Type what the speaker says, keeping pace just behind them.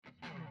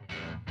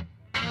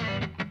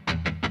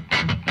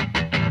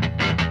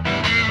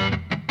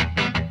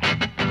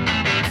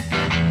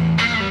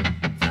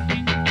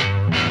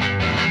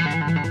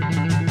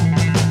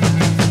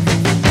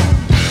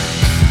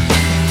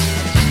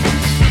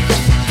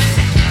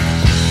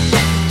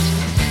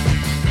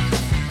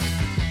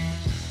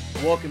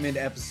welcome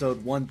into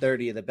episode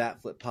 130 of the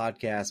Batflip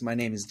Podcast. My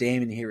name is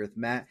Damon, here with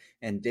Matt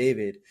and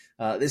David.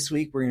 This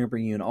week, we're going to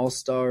bring you an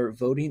all-star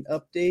voting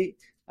update.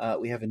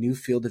 We have a new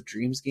Field of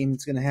Dreams game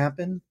that's going to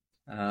happen.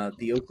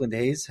 The Oakland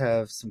A's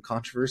have some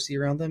controversy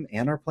around them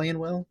and are playing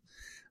well.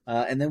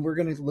 And then we're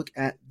going to look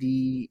at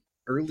the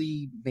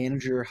early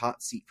manager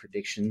hot seat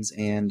predictions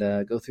and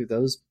go through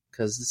those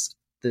because this is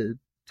the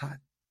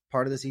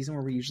part of the season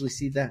where we usually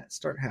see that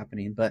start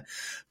happening. But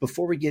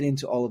before we get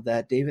into all of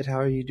that, David, how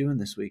are you doing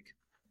this week?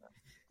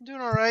 I'm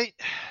doing all right.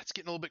 It's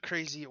getting a little bit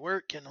crazy at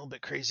work, getting a little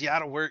bit crazy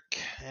out of work,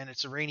 and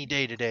it's a rainy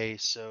day today,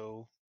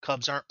 so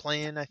Cubs aren't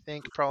playing, I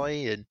think,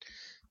 probably, and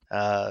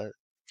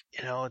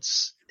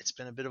it's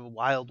been a bit of a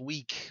wild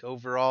week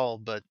overall.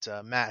 But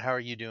Matt, how are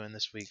you doing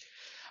this week?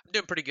 I'm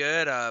doing pretty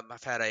good.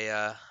 I've had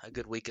a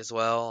good week as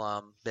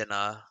well. Been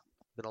a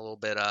little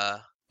bit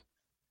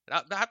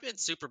I've been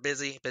super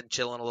busy. Been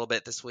chilling a little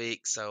bit this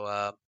week,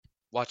 so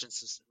watching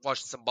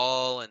some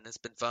ball, and it's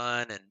been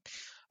fun. And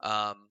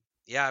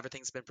yeah,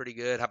 everything's been pretty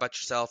good. How about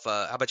yourself?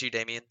 How about you,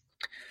 Damien?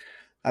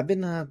 I've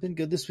been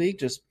good this week.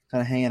 Just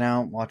kind of hanging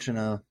out, watching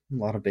a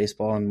lot of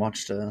baseball, and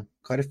watched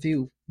quite a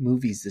few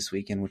movies this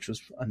weekend, which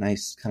was a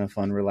nice, kind of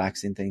fun,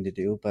 relaxing thing to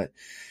do. But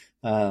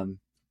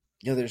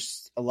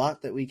there's a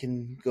lot that we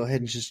can go ahead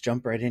and just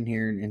jump right in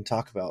here and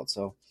talk about.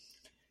 So,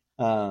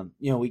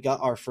 we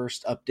got our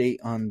first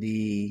update on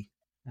the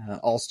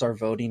all-star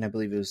voting. I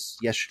believe it was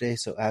yesterday.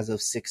 So as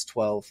of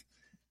 6/12,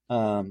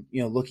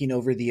 looking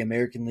over the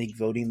American League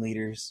voting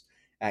leaders.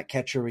 At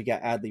catcher, we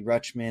got Adley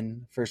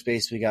Rutschman. First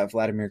base, we got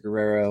Vladimir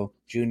Guerrero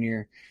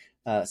Jr.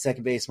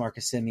 Second base,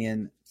 Marcus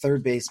Semien.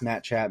 Third base,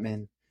 Matt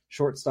Chapman.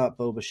 Shortstop,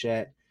 Bo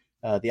Bichette.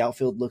 The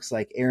outfield looks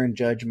like Aaron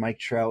Judge, Mike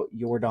Trout,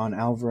 Yordan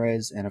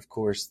Alvarez, and of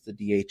course the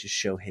DH is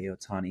Shohei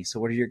Ohtani. So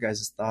what are your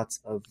guys' thoughts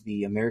of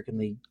the American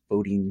League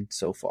voting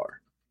so far?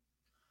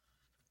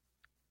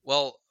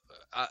 Well,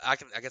 I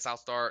guess I'll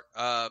start.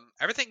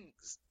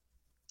 Everything's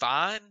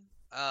fine.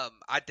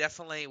 I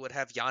definitely would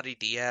have Yandy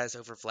Diaz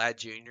over Vlad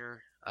Jr.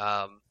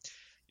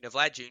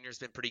 Vlad Jr. has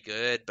been pretty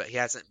good, but he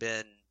hasn't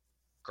been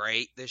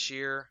great this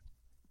year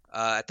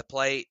at the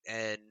plate,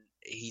 and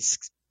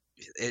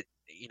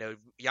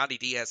Yandy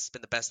Diaz has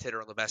been the best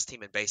hitter on the best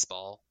team in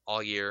baseball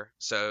all year.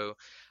 So,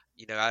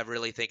 I'm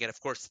really thinking,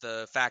 of course,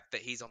 the fact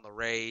that he's on the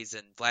Rays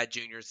and Vlad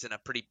Jr. is in a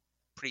pretty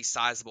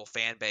sizable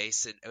fan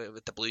base and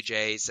with the Blue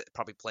Jays, it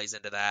probably plays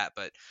into that.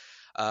 But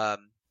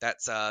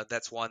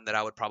that's one that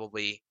I would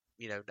probably,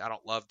 I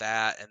don't love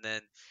that. And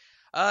then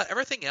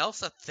everything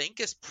else I think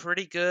is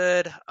pretty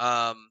good.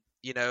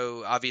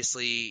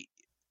 Obviously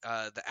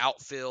the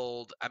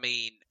outfield, I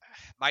mean,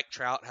 Mike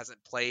Trout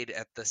hasn't played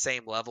at the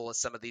same level as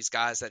some of these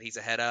guys that he's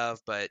ahead of,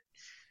 but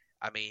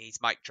I mean,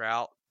 he's Mike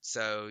Trout,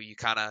 so you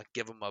kind of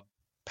give him a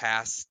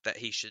pass that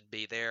he should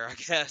be there, I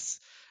guess.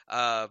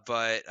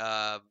 But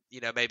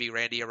maybe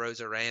Randy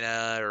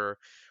Arozarena or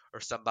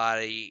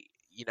somebody,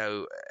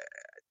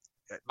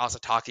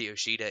 Masataka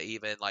Yoshida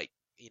even, like,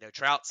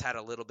 Trout's had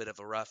a little bit of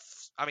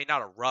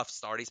not a rough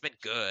start. He's been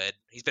good.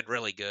 He's been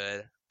really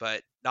good,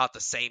 but not the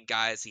same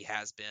guy as he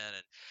has been.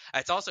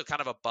 And it's also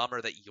kind of a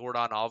bummer that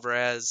Yordan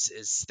Alvarez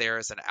is there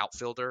as an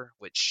outfielder,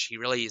 which he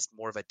really is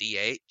more of a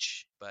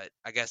DH, but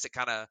I guess it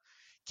kind of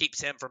keeps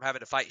him from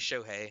having to fight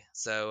Shohei.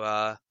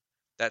 So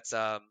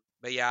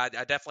but yeah, I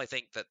definitely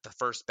think that the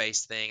first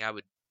base thing, I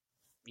would,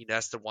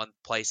 that's the one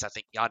place I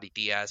think Yandy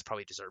Diaz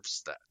probably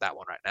deserves that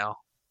one right now.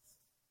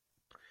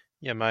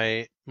 Yeah,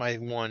 my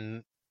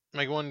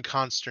one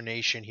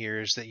consternation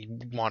here is that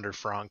Wander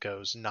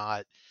Franco's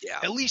not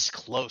at least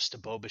close to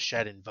Bo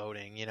Bichette in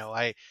voting.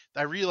 I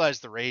realize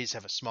the Rays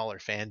have a smaller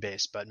fan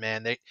base, but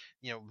man,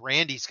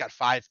 Randy's got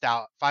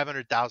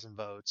 500,000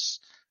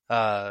 votes.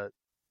 Yandy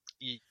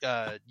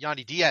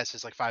Diaz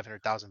has like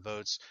 500,000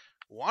 votes.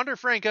 Wander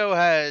Franco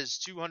has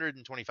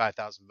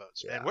 225,000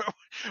 votes. Yeah.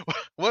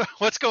 Man,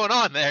 what's going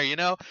on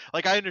there?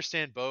 Like, I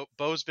understand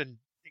Bo's been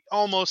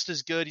almost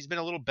as good. He's been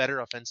a little better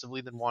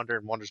offensively than Wander,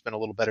 and Wander's been a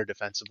little better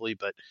defensively,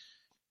 but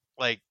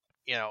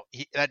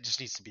that just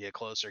needs to be a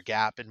closer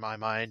gap in my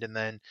mind. And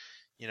then,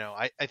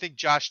 I think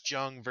Josh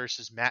Jung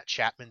versus Matt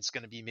Chapman's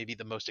going to be maybe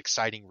the most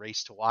exciting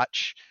race to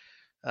watch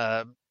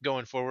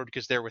going forward,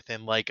 because they're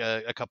within like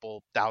a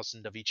couple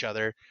thousand of each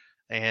other.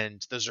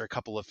 And those are a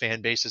couple of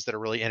fan bases that are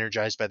really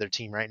energized by their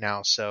team right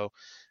now. So,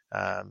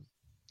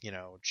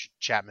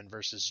 Chapman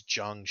versus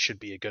Jung should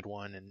be a good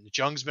one. And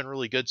Jung's been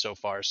really good so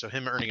far, so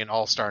him earning an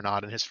all-star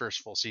nod in his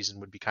first full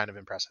season would be kind of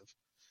impressive.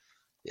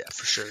 Yeah,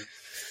 for sure.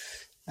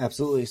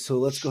 Absolutely. So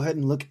let's go ahead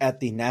and look at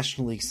the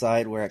National League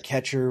side, where at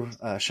catcher,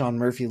 Sean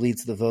Murphy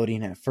leads the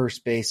voting. At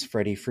first base,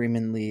 Freddie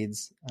Freeman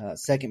leads.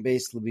 Second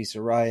base, Luis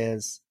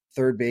Arias.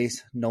 Third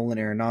base, Nolan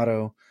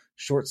Arenado.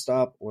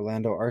 Shortstop,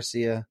 Orlando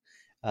Arcia.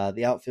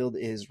 The outfield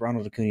is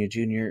Ronald Acuna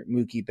Jr.,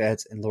 Mookie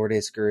Betts, and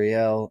Lourdes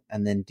Gurriel.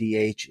 And then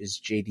DH is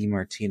JD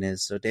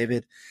Martinez. So,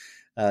 David,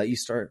 you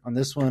start on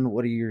this one.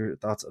 What are your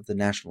thoughts of the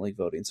National League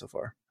voting so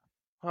far?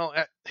 Well,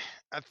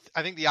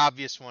 I think the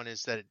obvious one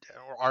is that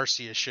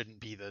Arcia shouldn't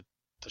be the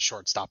the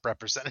shortstop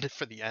representative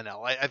for the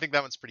NL. I think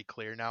that one's pretty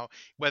clear now.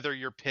 Whether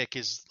your pick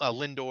is a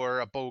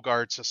Lindor, a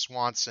Bogarts, a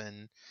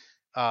Swanson,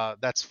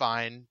 that's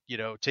fine.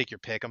 Take your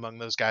pick among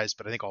those guys.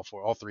 But I think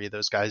all three of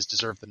those guys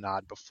deserve the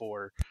nod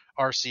before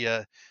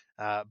Arcia.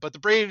 But the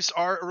Braves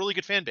are a really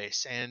good fan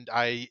base, and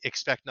I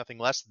expect nothing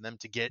less than them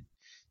to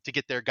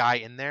get their guy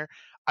in there.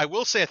 I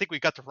will say I think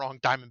we've got the wrong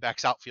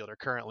Diamondbacks outfielder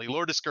currently.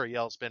 Lourdes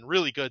Gurriel's been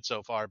really good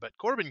so far, but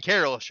Corbin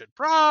Carroll should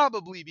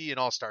probably be an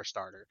all-star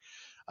starter.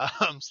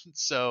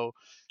 So,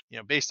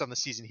 based on the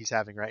season he's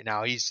having right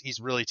now, he's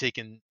really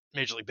taken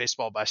Major League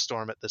Baseball by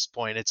storm at this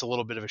point. It's a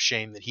little bit of a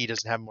shame that he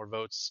doesn't have more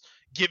votes,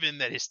 given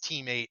that his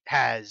teammate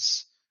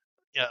has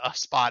a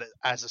spot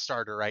as a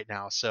starter right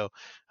now. So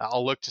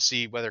I'll look to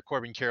see whether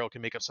Corbin Carroll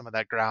can make up some of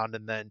that ground,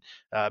 and then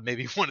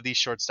maybe one of these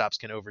shortstops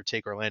can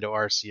overtake Orlando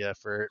Arcia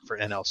for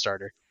NL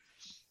starter.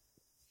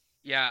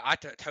 Yeah, I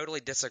totally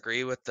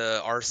disagree with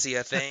the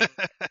Arcia thing.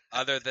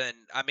 Other than,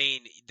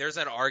 there's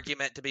an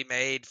argument to be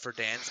made for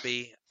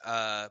Dansby,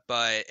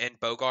 and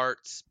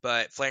Bogarts,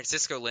 but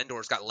Francisco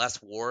Lindor's got less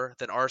WAR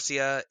than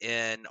Arcia,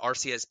 and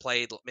Arcia's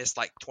missed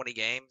like 20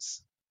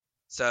 games.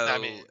 So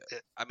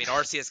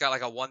Arcia's got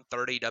like a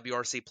 130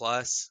 WRC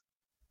plus.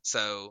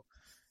 So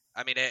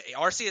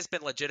Arcia's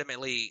been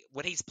legitimately,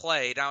 when he's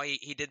played, now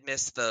he did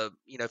miss the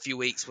few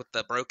weeks with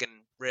the broken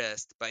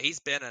wrist, but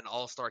he's been an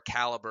all-star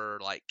caliber.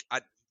 Like,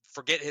 I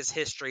forget his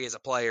history as a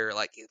player.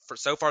 Like, for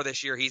so far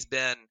this year, he's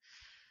been,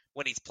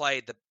 when he's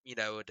played,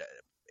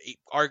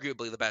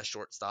 arguably the best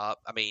shortstop.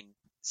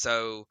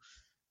 So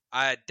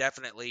I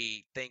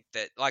definitely think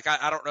that, like,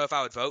 I don't know if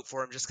I would vote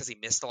for him just because he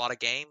missed a lot of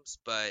games,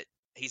 but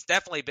he's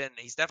definitely been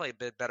a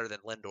bit better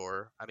than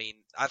Lindor. I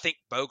think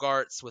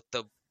Bogarts, with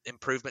the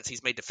improvements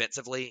he's made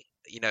defensively,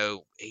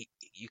 you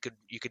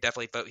could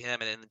definitely vote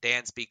him, and then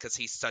Dansby because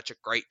he's such a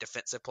great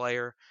defensive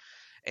player.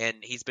 And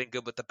he's been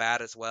good with the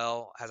bat as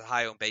well. Has a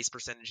high on base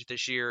percentage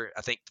this year.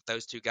 I think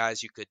those two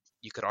guys you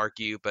could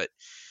argue, but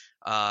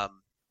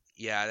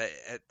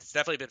it's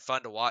definitely been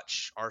fun to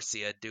watch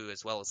Arcia do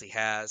as well as he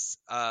has.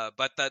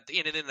 But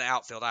in the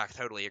outfield, I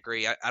totally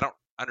agree. I don't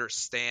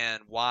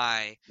understand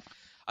why,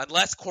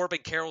 unless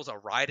Corbin Carroll's a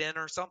write-in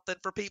or something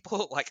for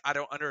people. Like, I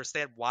don't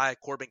understand why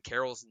Corbin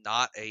Carroll's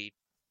not a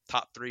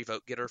top 3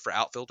 vote getter for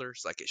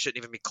outfielders. Like, it shouldn't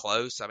even be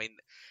close. The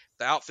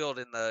outfield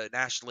in the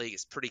National League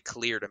is pretty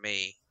clear to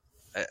me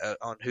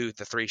on who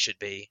the 3 should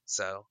be.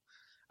 So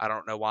I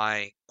don't know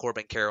why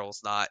Corbin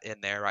Carroll's not in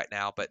there right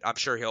now, but I'm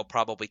sure he'll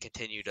probably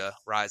continue to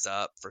rise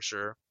up for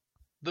sure.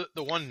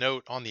 The one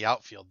note on the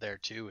outfield there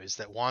too is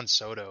that Juan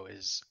Soto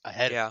is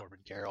ahead of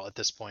Corbin Carroll at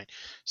this point.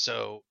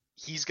 So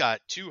he's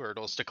got 2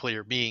 hurdles to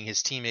clear, being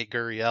his teammate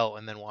Gurriel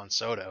and then Juan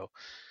Soto.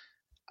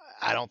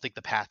 I don't think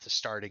the path to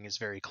starting is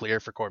very clear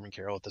for Corbin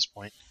Carroll at this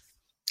point.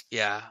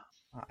 Yeah.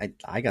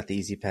 I got the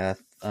easy path.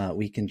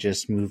 We can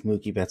just move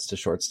Mookie Betts to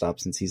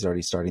shortstop since he's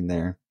already starting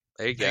there.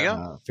 There you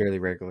go. Fairly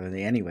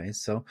regularly anyway.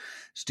 So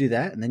just do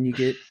that, and then you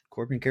get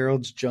Corbin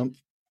Carroll to jump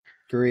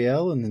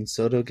Gurriel, and then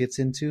Soto gets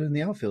into in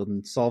the outfield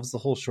and solves the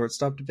whole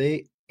shortstop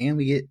debate, and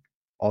we get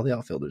all the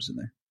outfielders in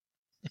there.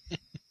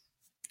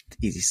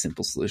 Easy,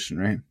 simple solution,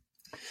 right?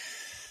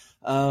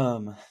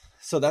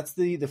 So that's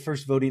the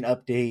first voting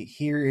update.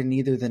 Here in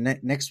either the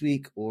next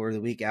week or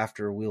the week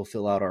after, we'll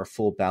fill out our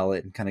full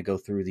ballot and kind of go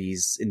through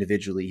these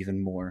individually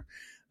even more.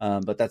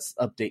 But that's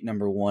update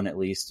number 1 at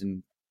least,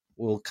 and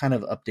we'll kind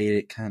of update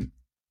it kind of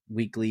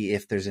weekly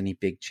if there's any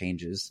big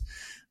changes.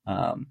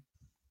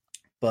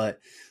 But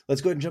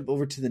let's go ahead and jump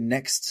over to the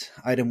next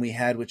item we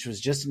had, which was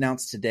just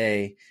announced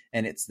today,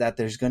 and it's that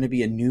there's going to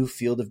be a new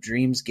Field of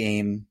Dreams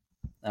game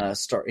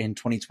start in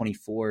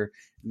 2024,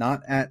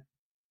 not at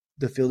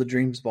the Field of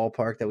Dreams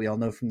ballpark that we all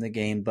know from the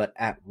game, but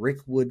at Rick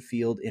Wood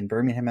Field in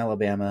Birmingham,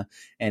 Alabama,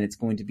 and it's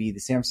going to be the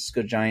San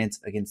Francisco Giants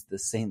against the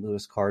St.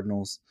 Louis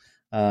Cardinals.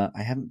 I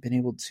haven't been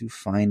able to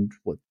find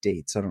what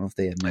dates. I don't know if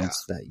they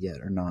announced that yet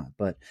or not,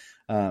 but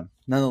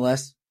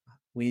nonetheless,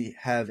 we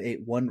have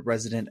one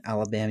resident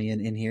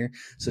Alabamian in here.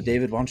 So,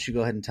 David, why don't you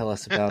go ahead and tell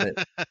us about it?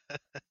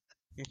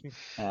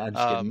 I'm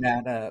just kidding.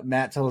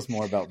 Matt, tell us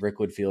more about Rick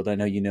Wood Field. I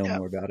know you know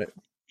more about it.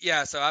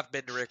 Yeah, so I've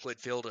been to Rick Wood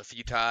Field a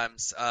few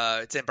times.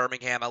 It's in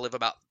Birmingham. I live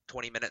about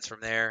 20 minutes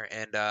from there,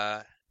 and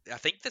I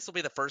think this will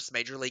be the first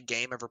major league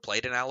game ever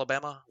played in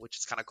Alabama, which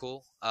is kind of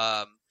cool.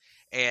 Or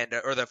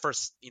the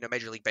first,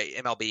 major league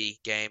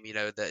MLB game,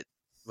 that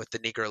with the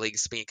Negro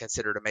Leagues being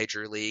considered a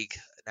major league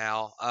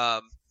now.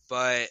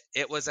 But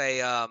it was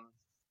Rick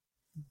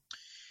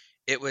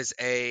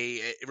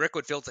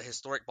Wood Field's a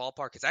historic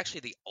ballpark. It's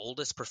actually the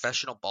oldest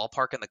professional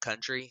ballpark in the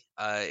country.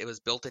 It was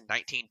built in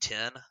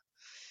 1910.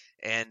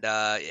 And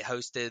it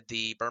hosted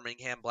the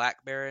Birmingham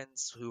Black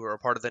Barons, who were a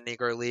part of the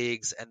Negro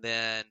Leagues. And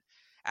then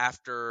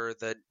after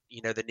the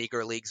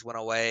Negro Leagues went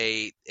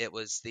away, it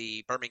was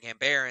the Birmingham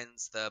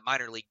Barons, the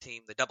minor league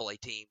team, the AA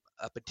team,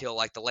 up until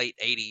like the late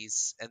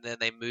 80s. And then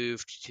they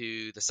moved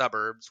to the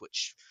suburbs,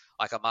 which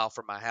like a mile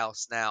from my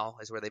house now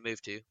is where they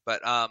moved to.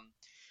 But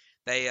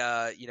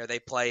they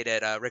played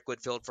at Rick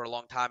Wood Field for a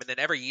long time. And then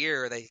every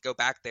year they go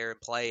back there and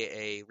play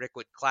a Rick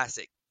Wood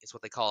Classic is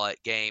what they call it,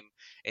 game,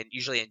 and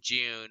usually in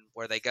June,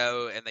 where they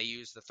go and they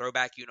use the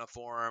throwback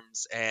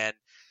uniforms, and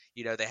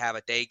they have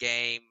a day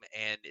game,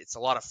 and it's a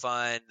lot of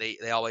fun.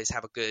 They always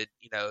have a good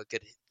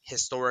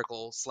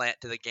historical slant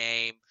to the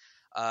game.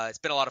 It's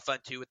been a lot of fun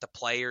too with the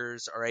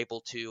players are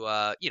able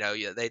to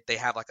they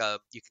have like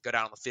you can go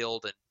down on the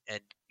field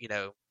and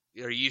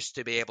you're used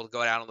to be able to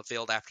go out on the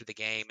field after the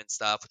game and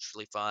stuff, which is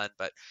really fun.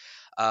 But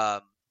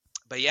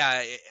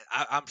yeah,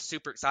 I'm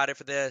super excited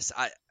for this.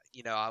 I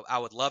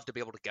would love to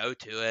be able to go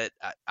to it.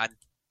 I'm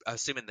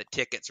assuming the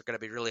tickets are going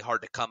to be really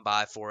hard to come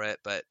by for it,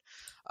 but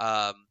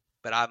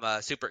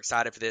I'm super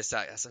excited for this.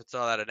 I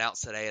saw that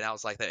announced today, and I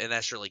was like, and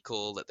that's really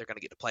cool that they're going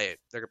to get to play it.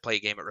 They're going to play a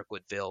game at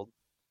Rickwood Field.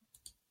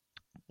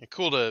 Yeah,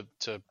 cool to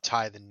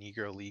tie the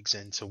Negro Leagues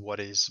into what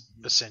is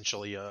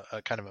essentially a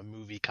kind of a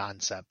movie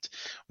concept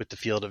with the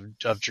Field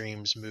of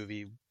Dreams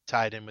movie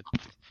tied in with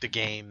the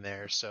game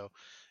there. So,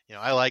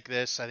 I like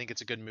this. I think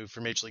it's a good move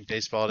for Major League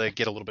Baseball to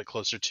get a little bit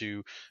closer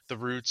to the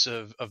roots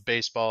of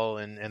baseball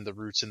and the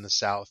roots in the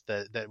South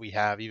that we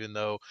have, even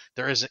though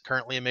there isn't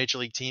currently a Major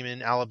League team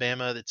in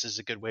Alabama. This is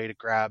a good way to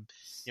grab,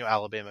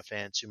 Alabama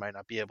fans who might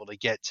not be able to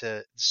get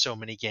to so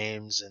many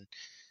games. And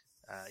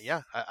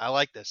I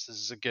like this. This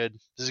is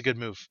a good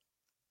move.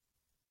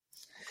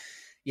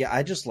 Yeah,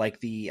 I just like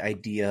the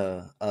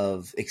idea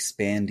of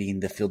expanding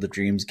the Field of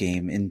Dreams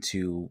game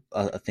into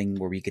a thing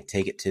where we could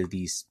take it to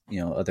these,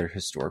 other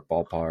historic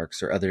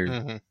ballparks or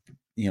other,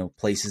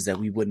 places that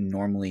we wouldn't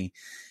normally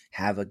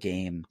have a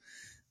game.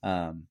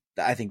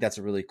 I think that's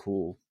a really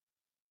cool,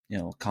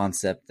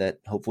 concept that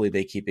hopefully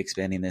they keep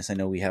expanding this. I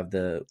know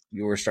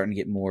we're starting to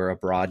get more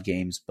abroad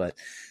games, but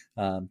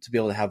to be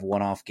able to have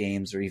one-off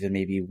games or even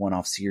maybe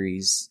one-off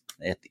series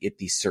at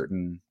these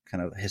certain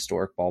kind of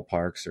historic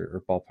ballparks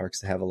or ballparks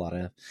that have a lot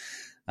of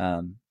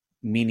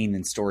meaning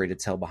and story to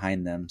tell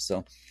behind them.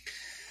 So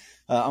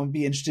I'm gonna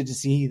be interested to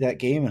see that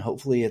game, and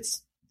hopefully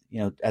it's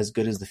as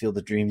good as the Field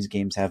of Dreams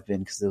games have been,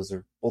 because those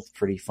are both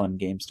pretty fun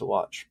games to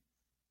watch.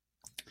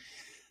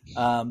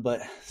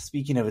 But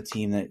speaking of a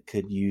team that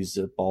could use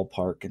a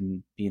ballpark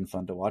and being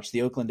fun to watch,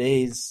 the Oakland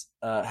A's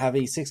have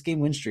a 6-game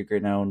win streak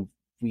right now, and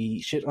we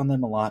shit on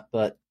them a lot,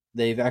 but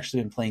they've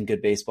actually been playing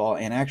good baseball,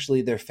 and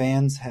actually their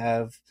fans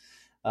have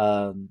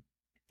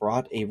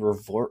brought a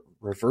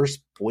reverse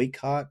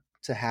boycott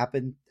to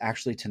happen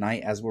actually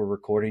tonight as we're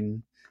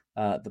recording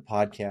the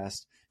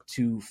podcast,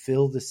 to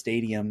fill the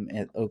stadium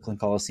at Oakland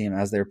Coliseum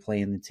as they're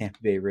playing the Tampa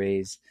Bay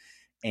Rays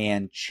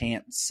and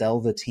chant "sell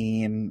the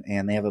team,"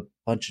 and they have a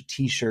bunch of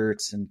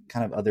t-shirts and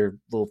kind of other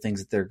little things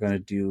that they're going to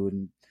do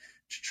and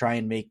to try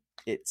and make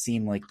it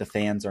seem like the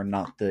fans are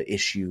not the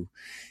issue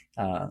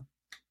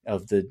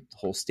of the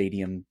whole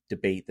stadium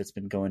debate that's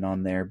been going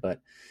on there. But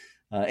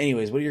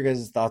anyways, what are your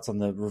guys' thoughts on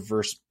the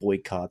reverse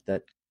boycott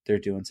that they're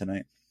doing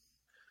tonight?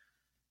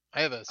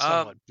 I have a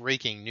somewhat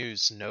breaking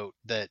news note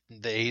that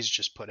the A's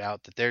just put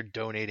out, that they're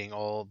donating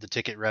all the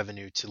ticket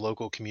revenue to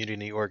local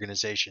community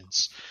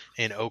organizations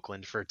in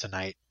Oakland for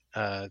tonight,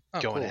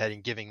 going ahead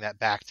and giving that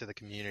back to the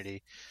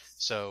community.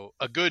 So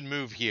a good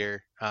move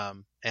here,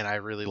 and I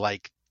really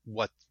like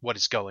what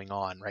is going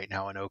on right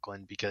now in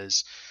Oakland,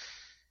 because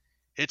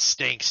it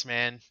stinks,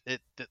 man.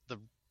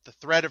 The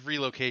threat of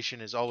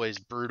relocation is always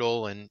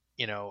brutal, and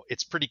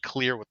it's pretty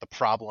clear what the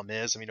problem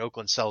is. I mean,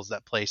 Oakland sells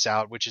that place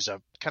out, which is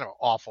a kind of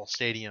awful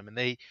stadium, and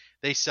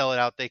they sell it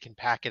out. They can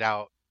pack it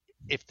out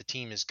if the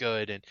team is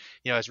good. And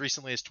as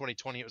recently as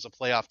 2020, it was a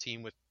playoff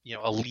team with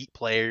elite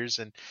players,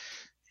 and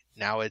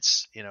now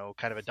it's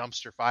kind of a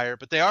dumpster fire.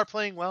 But they are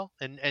playing well,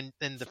 and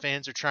the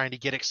fans are trying to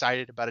get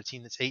excited about a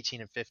team that's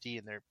 18-50,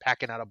 and they're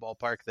packing out a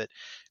ballpark that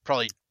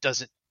probably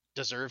doesn't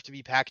deserve to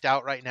be packed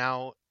out right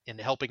now, and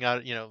helping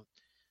out.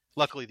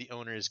 Luckily, the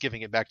owner is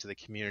giving it back to the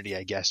community,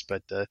 I guess,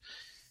 but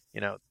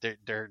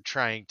they're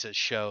trying to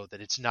show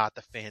that it's not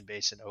the fan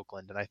base in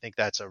Oakland, and I think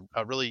that's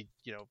a really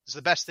it's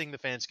the best thing the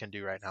fans can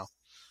do right now.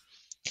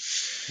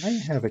 I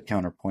have a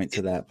counterpoint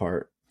to that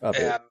part of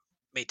it.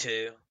 Me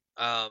too.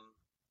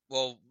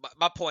 Well,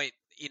 my point,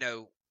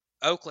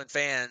 Oakland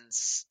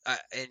fans,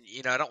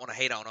 and I don't want to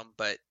hate on them,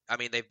 but I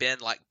mean they've been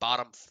like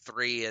bottom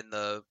 3 in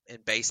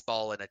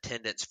baseball in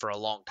attendance for a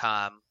long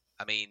time.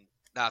 I mean,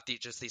 not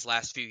just these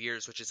last few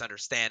years, which is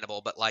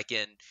understandable, but like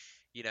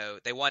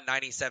they won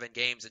 97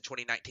 games in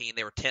 2019.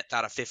 They were 10th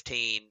out of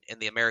 15 in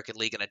the American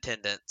League in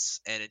attendance.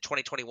 And in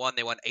 2021,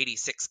 they won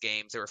 86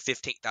 games. They were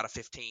 15th out of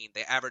 15.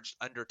 They averaged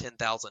under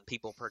 10,000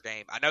 people per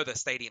game. I know the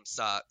stadium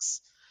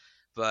sucks,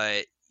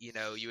 but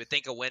you would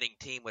think a winning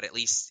team would at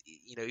least,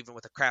 even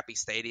with a crappy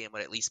stadium,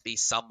 would at least be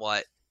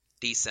somewhat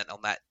decent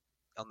on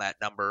that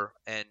number.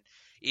 And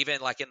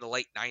even like in the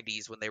late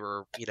 90s when they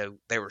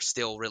were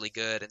still really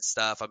good and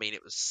stuff. I mean,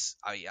 it was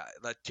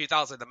the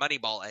 2000, the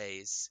Moneyball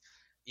A's,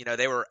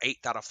 they were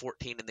 8th out of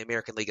 14 in the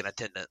American League in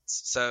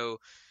attendance. So,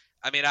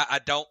 I mean, I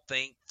don't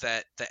think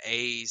that the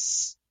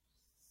A's,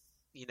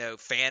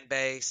 fan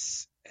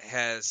base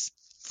has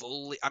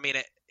fully, I mean,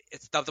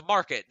 it's the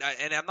market,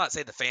 and I'm not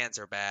saying the fans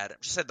are bad. I'm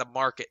just saying the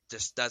market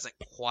just doesn't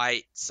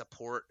quite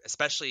support,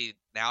 especially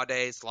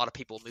nowadays, a lot of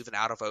people moving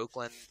out of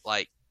Oakland.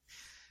 Like,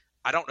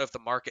 I don't know if the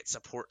market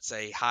supports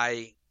a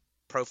high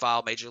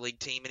profile major league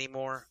team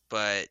anymore.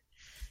 But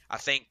I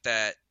think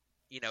that,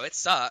 it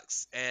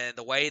sucks, and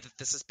the way that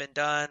this has been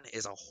done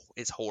is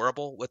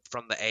horrible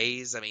from the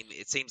A's. I mean,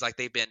 it seems like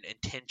they've been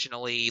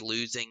intentionally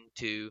losing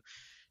to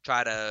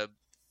try to,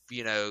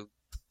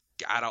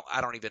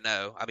 I don't even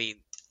know. I mean,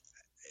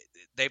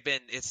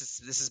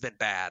 this has been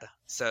bad.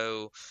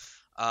 So,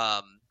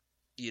 in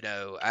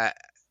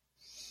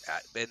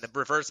the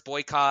reverse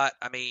boycott,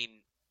 I mean,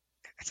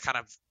 it's kind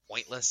of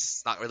pointless.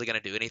 It's not really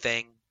going to do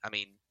anything. I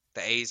mean,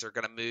 the A's are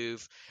going to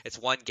move. It's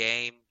one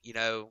game.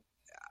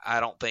 I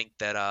don't think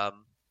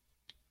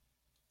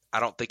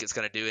it's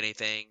going to do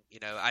anything.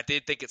 I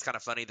did think it's kind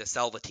of funny, the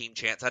sell the team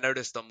chants. I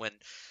noticed them when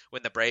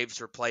the Braves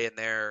were playing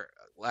there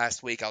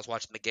last week. I was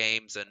watching the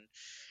games, and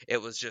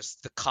it was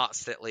just the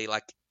constantly,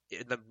 like,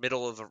 in the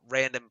middle of a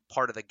random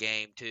part of the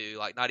game too,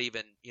 like not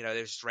even,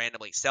 they just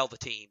randomly sell the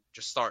team,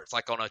 just starts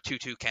like on a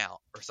 2-2 count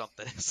or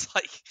something. It's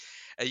like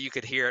you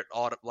could hear it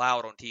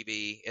loud on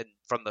TV and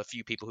from the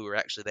few people who were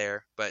actually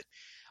there. But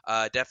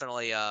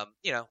definitely, I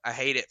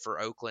hate it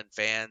for Oakland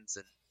fans,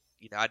 and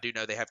I do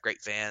know they have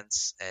great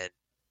fans, and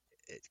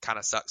it kind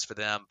of sucks for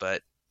them,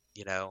 but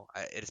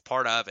it is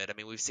part of it. I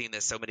mean, we've seen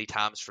this so many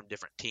times from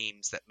different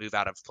teams that move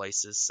out of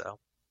places. So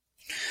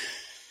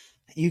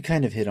you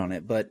kind of hit on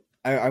it, but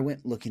I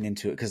went looking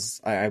into it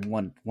because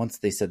once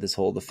they said this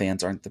whole the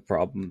fans aren't the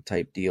problem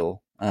type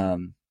deal,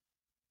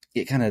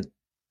 it kind of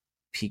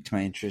piqued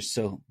my interest.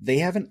 So they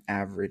have an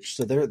average.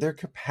 So their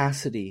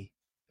capacity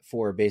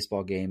for a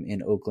baseball game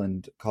in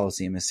Oakland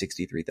Coliseum is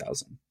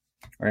 63,000.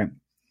 Right?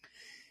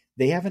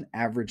 They haven't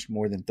averaged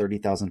more than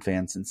 30,000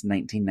 fans since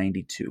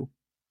 1992.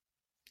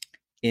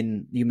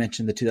 You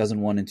mentioned the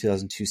 2001 and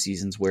 2002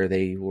 seasons where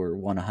they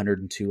won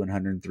 102,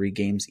 103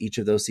 games each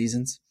of those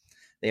seasons.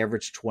 They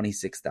averaged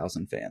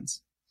 26,000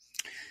 fans.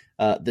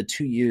 The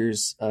 2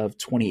 years of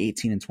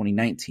 2018 and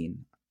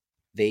 2019,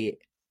 they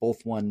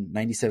both won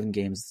 97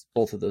 games,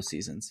 both of those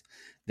seasons.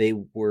 They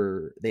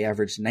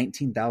averaged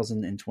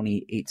 19,000 in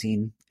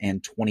 2018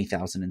 and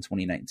 20,000 in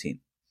 2019.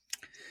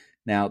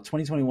 Now,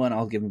 2021,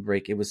 I'll give them a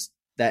break.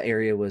 That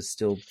area was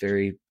still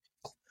very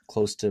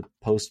close to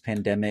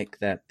post-pandemic,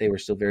 that they were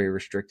still very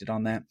restricted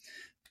on that.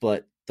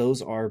 But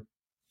those are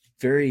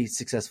very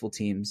successful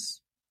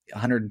teams.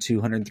 102,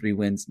 103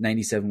 wins,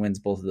 97 wins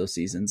both of those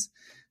seasons.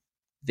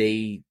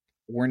 They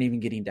weren't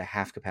even getting to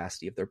half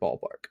capacity of their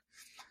ballpark.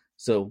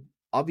 So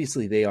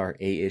obviously they are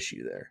a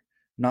issue there.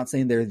 I'm not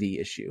saying they're the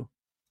issue,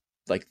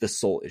 like the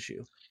sole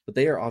issue, but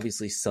they are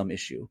obviously some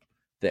issue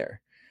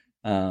there.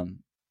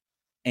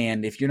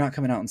 And if you're not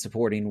coming out and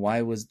supporting,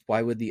 why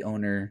would the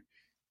owner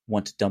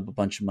want to dump a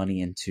bunch of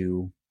money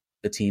into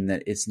a team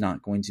that is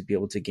not going to be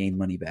able to gain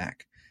money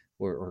back,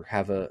 or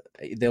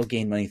they'll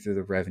gain money through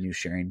the revenue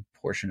sharing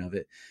portion of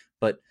it.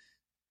 But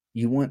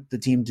you want the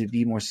team to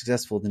be more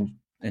successful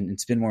and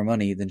spend more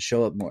money, than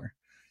show up more.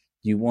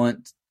 You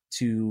want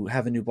to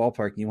have a new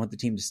ballpark, and you want the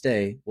team to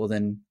stay. Well,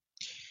 then,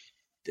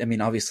 I mean,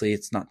 obviously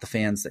it's not the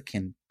fans that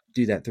can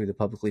do that through the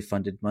publicly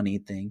funded money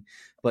thing,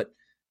 but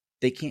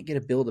they can't get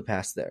a bill to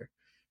pass there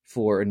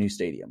for a new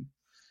stadium.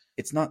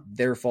 It's not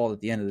their fault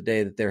at the end of the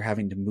day that they're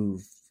having to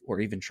move, or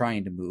even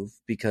trying to move,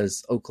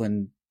 because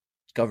Oakland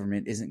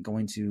government isn't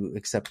going to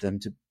accept them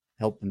to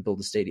help them build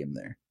a stadium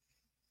there.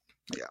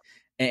 Yeah.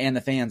 And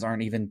the fans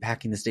aren't even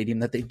packing the stadium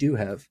that they do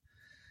have.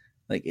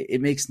 Like, it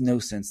makes no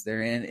sense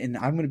there. And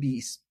I'm going to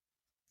be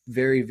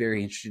very,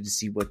 very interested to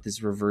see what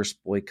this reverse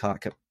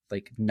boycott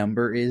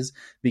number is,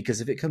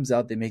 because if it comes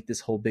out, they make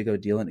this whole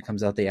big deal, and it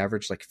comes out they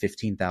average like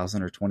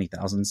 15,000 or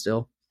 20,000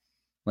 still.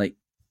 Like,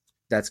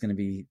 that's going to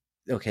be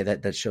okay.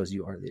 That shows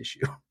you are the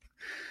issue.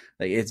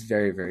 Like, it's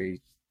very,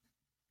 very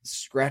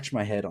scratch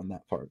my head on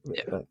that part.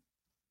 Yeah.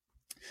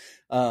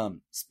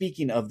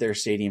 Speaking of their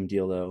stadium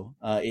deal, though,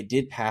 it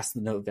did pass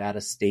the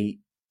Nevada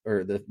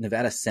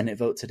Senate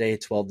vote today,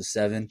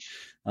 12-7.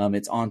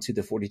 It's on to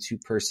the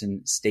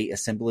 42-person state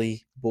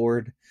assembly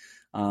board.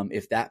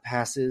 If that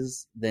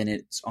passes, then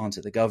it's on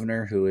to the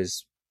governor, who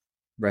is,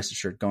 rest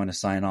assured, going to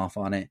sign off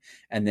on it.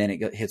 And then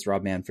it hits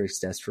Rob Manfred's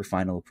desk for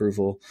final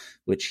approval,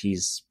 which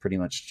he's pretty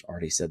much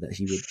already said that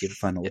he would give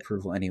final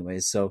approval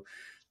anyways. So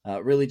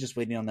really just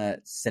waiting on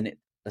that Senate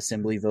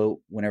assembly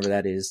vote, whenever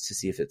that is, to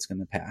see if it's going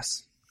to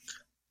pass.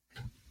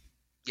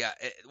 Yeah,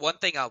 one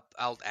thing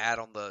I'll add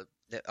on the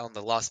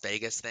Las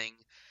Vegas thing,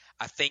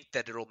 I think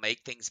that it'll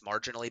make things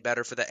marginally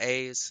better for the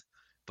A's,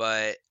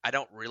 but I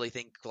don't really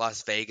think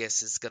Las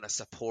Vegas is going to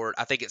support.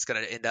 I think it's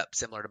going to end up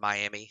similar to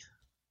Miami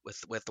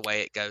with the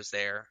way it goes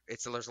there.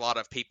 There's a lot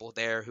of people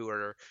there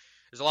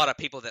there's a lot of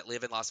people that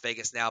live in Las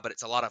Vegas now, but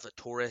it's a lot of a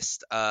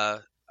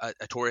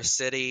tourist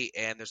city,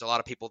 and there's a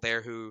lot of people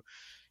there who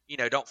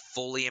don't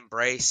fully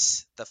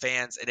embrace the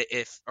fans and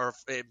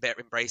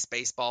embrace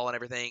baseball and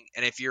everything.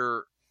 And if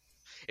you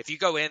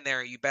go in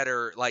there, you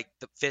better, like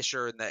the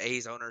Fisher and the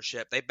A's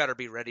ownership, they better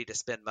be ready to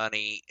spend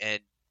money and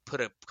put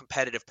a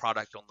competitive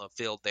product on the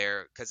field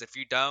there. Because if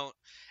you don't,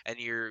 and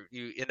you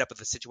end up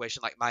with a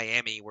situation like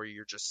Miami, where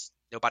you're just,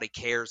 nobody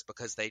cares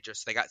because they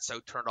got so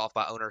turned off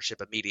by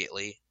ownership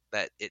immediately,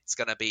 that it's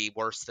going to be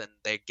worse than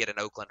they get in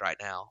Oakland right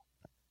now.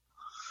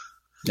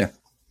 Yeah.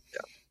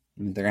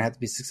 they're gonna have to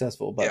be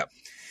successful. But Yep.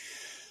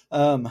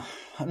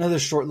 Another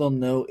short little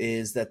note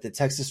is that the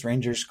Texas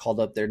Rangers called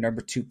up their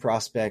number 2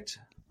 prospect,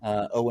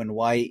 Owen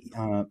White.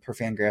 Per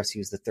Fangraphs, he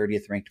was the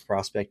 30th ranked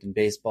prospect in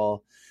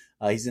baseball.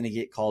 He's going to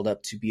get called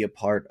up to be a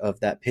part of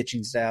that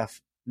pitching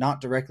staff,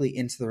 not directly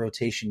into the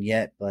rotation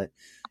yet, but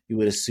you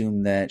would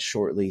assume that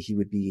shortly he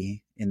would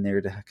be in there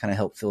to kind of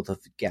help fill the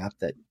gap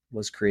that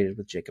was created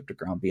with Jacob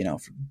deGrom being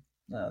out for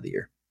the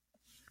year.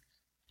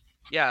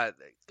 Yeah,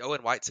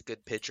 Owen White's a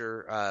good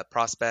pitcher,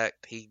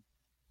 prospect. I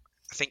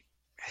think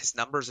his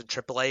numbers in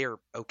AAA are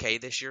okay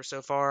this year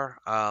so far.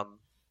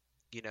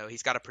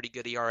 He's got a pretty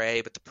good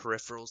ERA, but the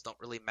peripherals don't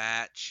really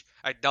match.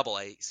 Double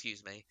A,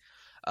 excuse me.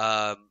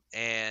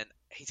 And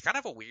he's kind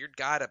of a weird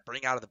guy to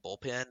bring out of the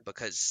bullpen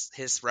because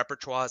his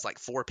repertoire is like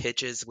 4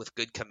 pitches with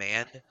good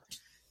command.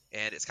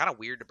 And it's kind of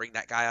weird to bring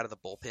that guy out of the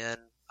bullpen,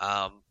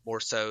 more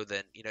so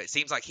than, it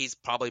seems like he's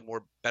probably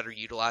better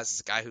utilized as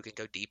a guy who can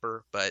go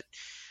deeper. But,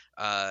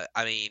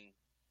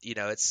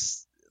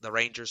 it's the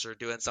Rangers are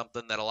doing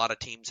something that a lot of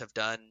teams have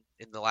done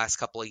in the last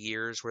couple of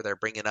years where they're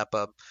bringing up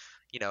a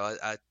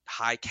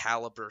high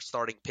caliber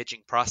starting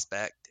pitching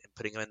prospect and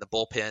putting them in the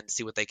bullpen to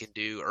see what they can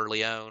do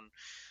early on,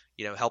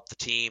 help the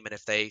team. And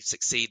if they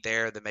succeed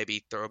there, then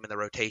maybe throw them in the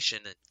rotation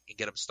and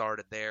get them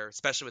started there.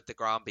 Especially with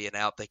deGrom being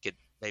out, they could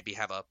maybe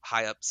have a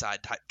high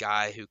upside type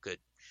guy who could,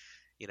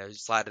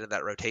 slide into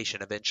that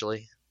rotation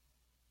eventually.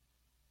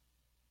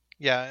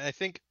 Yeah, I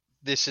think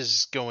this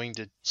is going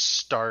to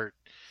start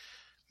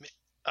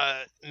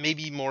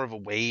maybe more of a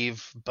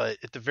wave, but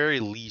at the very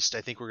least, I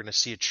think we're going to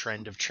see a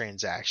trend of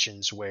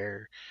transactions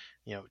where,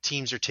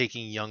 teams are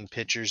taking young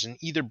pitchers and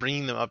either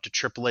bringing them up to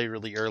AAA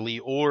really early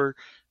or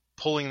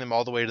pulling them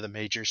all the way to the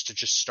majors to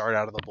just start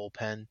out of the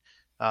bullpen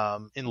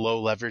in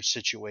low leverage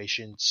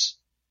situations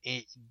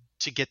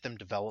to get them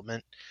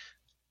development.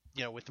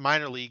 With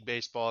minor league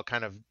baseball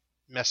kind of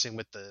messing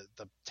with the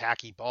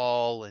tacky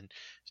ball and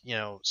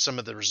some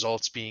of the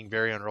results being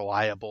very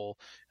unreliable,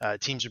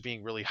 teams are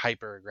being really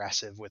hyper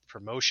aggressive with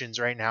promotions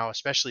right now,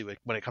 especially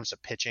when it comes to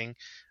pitching,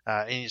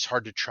 and it's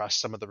hard to trust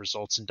some of the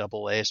results in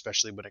AA,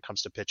 especially when it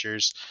comes to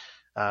pitchers.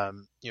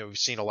 We've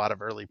seen a lot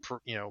of early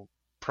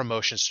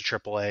promotions to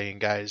AAA, and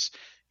guys,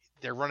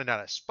 they're running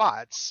out of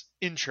spots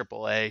in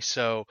AAA,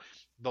 so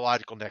the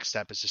logical next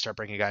step is to start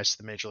bringing guys to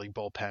the major league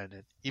bullpen,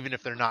 and even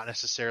if they're not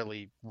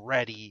necessarily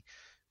ready,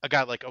 a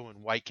guy like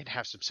Owen White can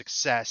have some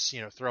success,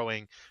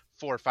 throwing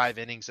 4 or 5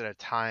 innings at a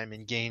time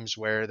in games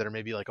where that are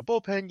maybe like a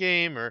bullpen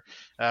game, or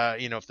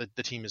if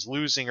the team is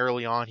losing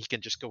early on, he can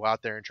just go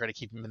out there and try to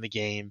keep him in the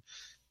game.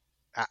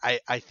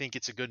 I think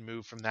it's a good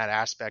move from that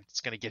aspect.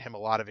 It's going to get him a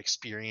lot of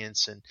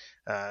experience, and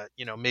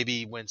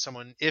maybe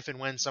if and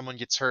when someone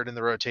gets hurt in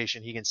the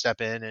rotation, he can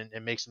step in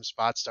and make some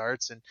spot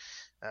starts and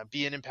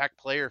be an impact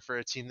player for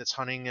a team that's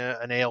hunting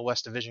an AL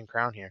West Division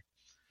crown here.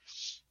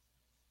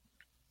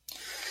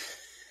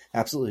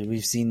 Absolutely.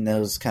 We've seen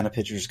those kind of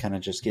pitchers kind of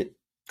just get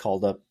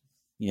called up,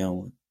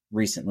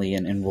 recently,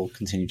 and we'll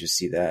continue to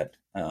see that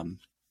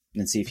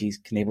and see if he's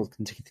able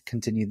to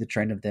continue the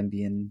trend of them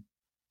being,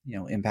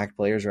 impact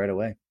players right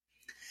away.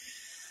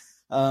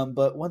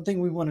 But one thing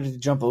we wanted to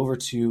jump over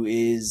to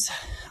is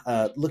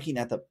looking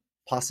at the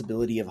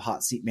possibility of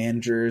hot seat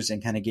managers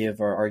and kind of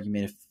give our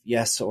argument if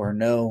yes or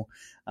no.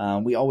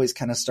 We always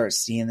kind of start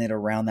seeing it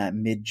around that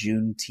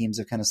mid-June. Teams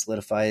have kind of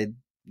solidified,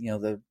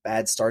 the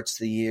bad starts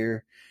to the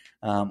year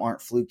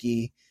aren't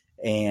fluky.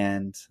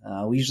 And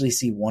we usually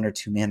see 1 or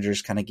 2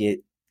 managers kind of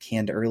get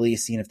canned early,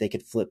 seeing if they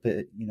could flip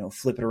it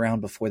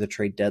around before the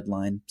trade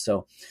deadline.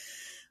 So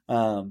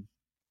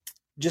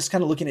just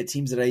kind of looking at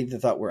teams that I either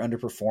thought were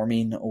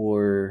underperforming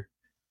or,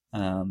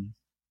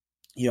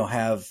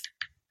 have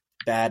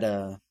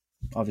bad,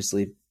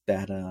 obviously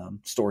bad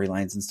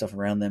storylines and stuff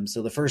around them.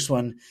 So the first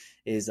one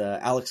is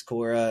Alex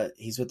Cora.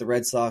 He's with the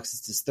Red Sox.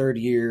 It's his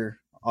 3rd year,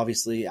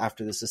 obviously,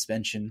 after the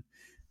suspension.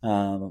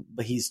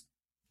 But he's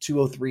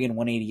 203 and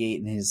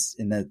 188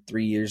 in the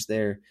 3 years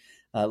there.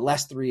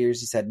 Last 3 years,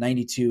 he's had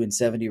 92 and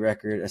 70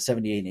 record, a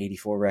 78 and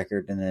 84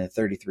 record, and a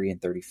 33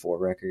 and 34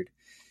 record.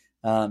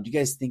 Do you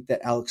guys think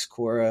that Alex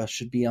Cora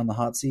should be on the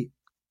hot seat?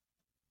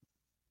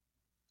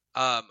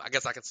 I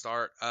guess I can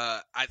start.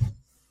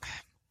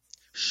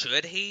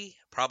 Should he?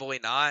 Probably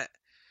not.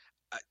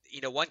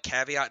 One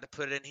caveat to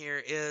put in here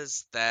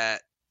is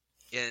that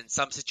in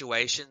some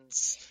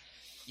situations,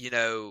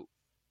 you're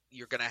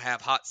going to have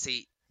hot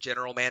seat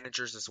general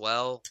managers as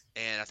well,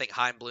 and I think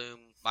Heimblum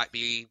might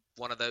be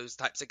one of those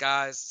types of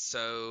guys.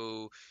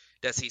 So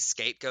does he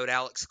scapegoat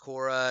Alex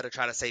Cora to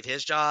try to save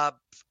his job?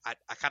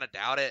 I kind of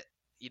doubt it.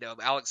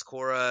 Alex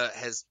Cora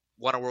has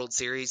won a World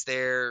Series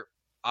there,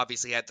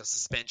 obviously had the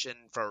suspension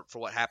for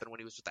what happened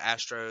when he was with the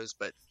Astros,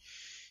 but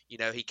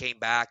he came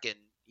back and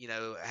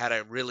had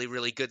a really,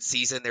 really good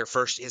season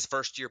his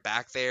first year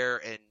back there,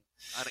 and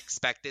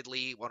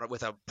unexpectedly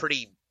with a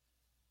pretty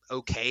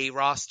okay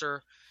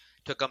roster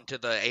took them to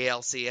the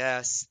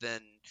ALCS.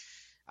 Then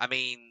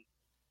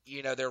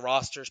their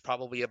roster is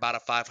probably about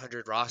a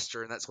 500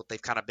 roster, and that's what they've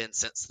kind of been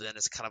since then,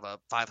 is kind of a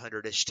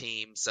 500-ish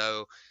team.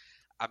 So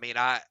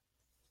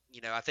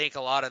I think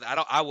a lot of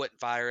I wouldn't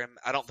fire him.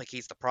 I don't think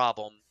he's the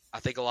problem. I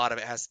think a lot of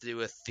it has to do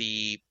with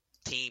the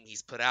team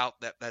he's put out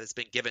that has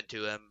been given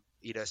to him.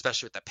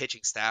 Especially with that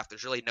pitching staff.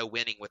 There's really no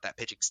winning with that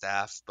pitching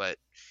staff. But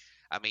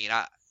I mean,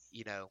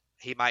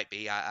 he might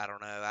be. I don't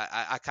know.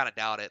 I kind of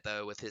doubt it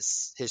though with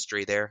his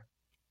history there.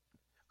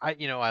 I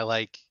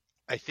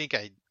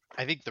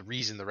think the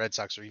reason the Red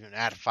Sox are even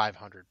at a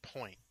 500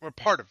 point, or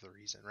part of the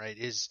reason, right,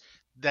 is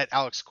that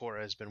Alex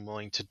Cora has been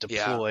willing to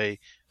deploy,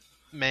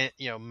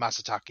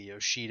 Masataka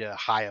Yoshida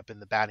high up in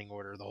the batting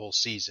order the whole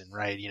season,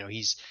 right?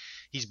 He's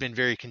been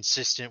very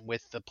consistent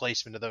with the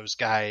placement of those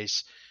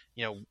guys.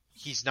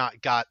 He's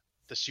not got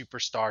the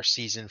superstar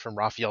season from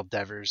Rafael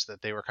Devers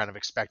that they were kind of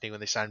expecting when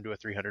they signed him to a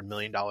 $300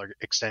 million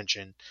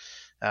extension.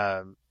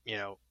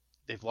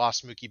 They've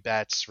lost Mookie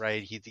Betts,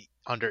 right?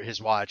 Under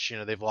his watch,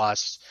 they've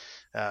lost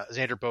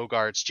Xander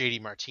Bogaerts,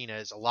 JD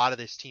Martinez. A lot of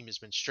this team has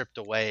been stripped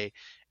away,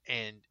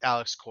 and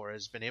Alex Cora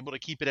has been able to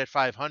keep it at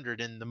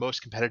 500 in the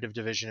most competitive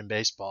division in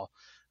baseball.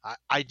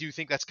 I do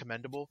think that's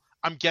commendable.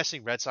 I'm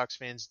guessing Red Sox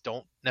fans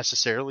don't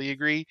necessarily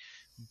agree,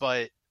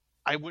 but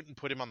I wouldn't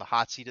put him on the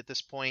hot seat at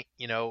this point.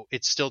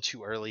 It's still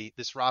too early.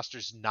 This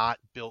roster's not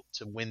built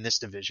to win this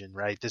division,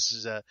 right? This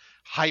is a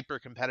hyper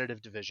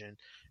competitive division,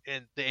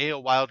 and the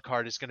AL wild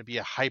card is going to be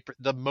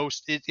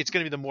it's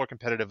going to be the more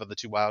competitive of the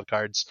two wild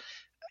cards.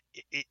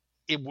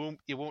 It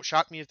won't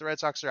shock me if the Red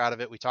Sox are out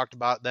of it. We talked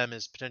about them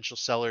as potential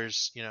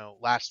sellers,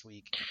 last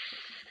week,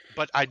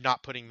 but I'm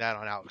not putting that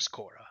on Alex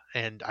Cora.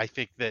 And I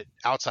think that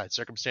outside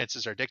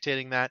circumstances are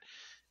dictating that.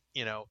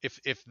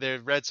 If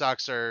the Red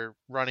Sox are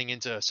running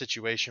into a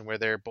situation where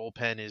their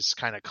bullpen is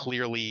kind of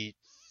clearly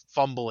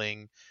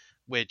fumbling,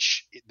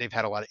 which they've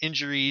had a lot of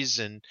injuries,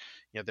 and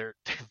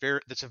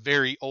that's a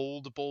very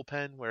old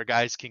bullpen where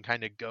guys can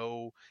kind of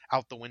go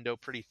out the window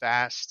pretty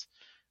fast.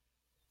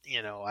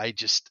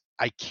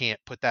 I can't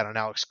put that on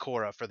Alex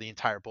Cora for the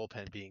entire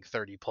bullpen being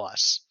 30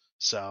 plus.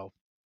 So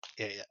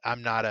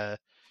I'm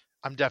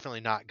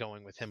definitely not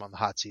going with him on the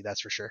hot seat. That's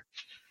for sure.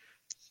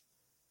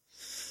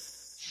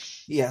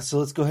 Yeah, so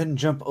let's go ahead and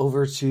jump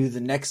over to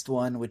the next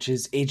one, which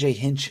is AJ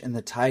Hinch and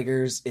the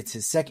Tigers. It's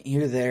his second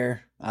year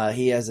there.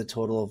 He has a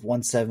total of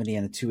 170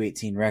 and a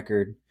 218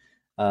 record.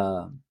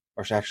 Or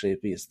actually,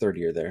 it'd be his third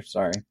year there.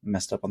 Sorry, I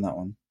messed up on that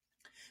one.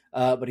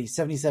 But he's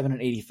 77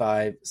 and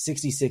 85,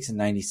 66 and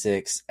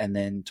 96, and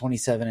then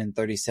 27 and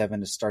 37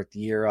 to start the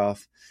year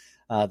off.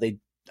 I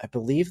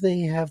believe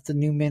they have the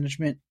new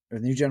management, or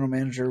the new general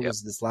manager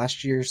was this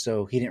last year,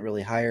 so he didn't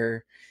really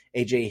hire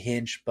AJ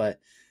Hinch, but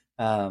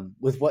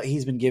with what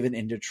he's been given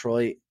in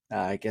Detroit,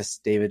 I guess,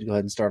 David, go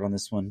ahead and start on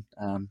this one.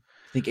 I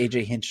think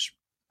AJ Hinch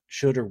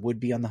should or would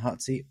be on the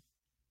hot seat.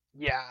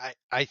 Yeah,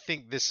 I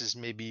think this is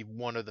maybe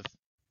one of the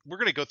 – we're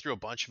going to go through a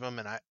bunch of them,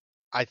 and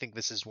I think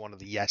this is one of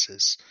the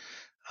yeses.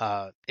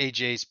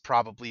 AJ's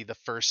probably the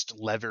first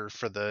lever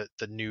for the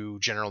new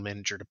general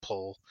manager to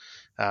pull.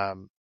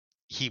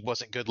 He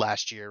wasn't good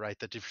last year, right?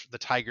 The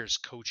Tigers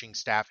coaching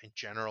staff in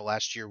general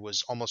last year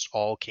was almost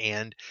all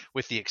canned,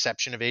 with the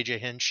exception of AJ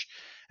Hinch.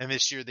 And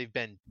this year they've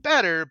been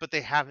better, but they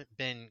haven't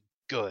been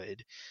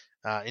good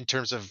in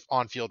terms of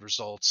on-field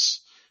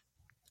results.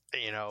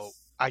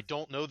 I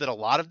don't know that a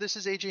lot of this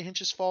is AJ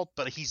Hinch's fault,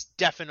 but he's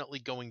definitely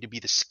going to be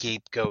the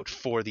scapegoat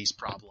for these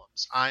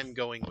problems. I'm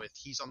going with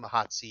he's on the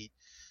hot seat.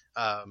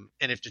 And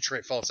if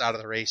Detroit falls out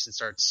of the race and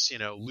starts,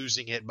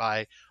 losing it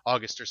by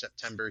August or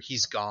September,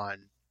 he's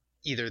gone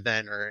either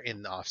then or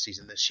in the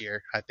offseason this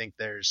year. I think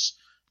they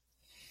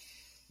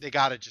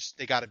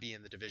gotta be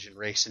in the division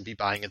race and be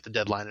buying at the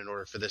deadline in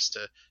order for this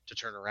to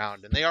turn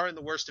around. And they are in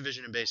the worst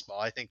division in baseball.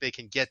 I think they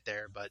can get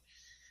there, but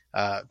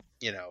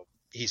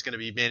he's going to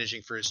be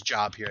managing for his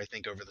job here, I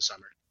think, over the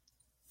summer.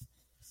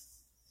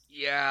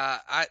 Yeah,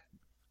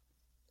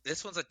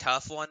 this one's a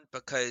tough one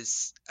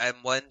because,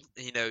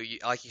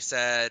 like you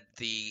said,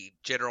 the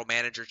general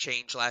manager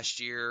changed last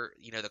year.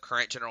 The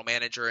current general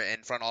manager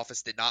and front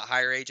office did not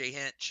hire AJ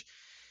Hinch,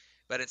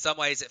 but in some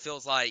ways it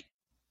feels like,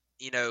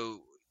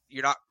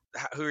 you're not.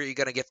 Who are you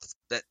going to get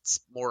that's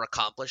more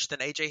accomplished than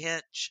AJ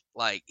Hinch?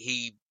 Like,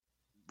 he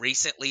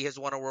recently has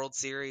won a World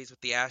Series with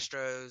the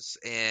Astros,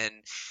 and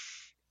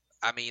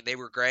I mean, they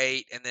were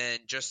great. And then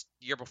just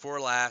year before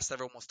last,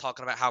 everyone was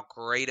talking about how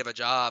great of a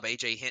job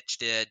AJ Hinch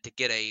did to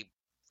get a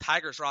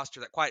Tigers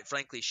roster that, quite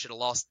frankly, should have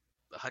lost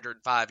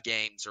 105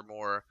 games or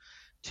more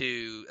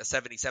to a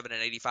 77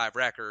 and 85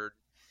 record.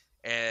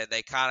 And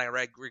they kind of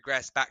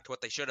regressed back to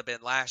what they should have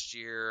been last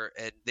year.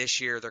 And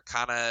this year, they're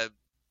kind of,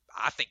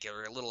 I think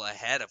they're a little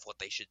ahead of what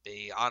they should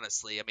be,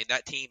 honestly. I mean,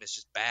 that team is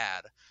just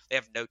bad. They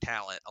have no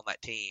talent on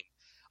that team.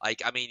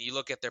 You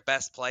look at their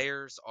best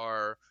players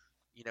are,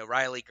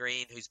 Riley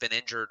Green, who's been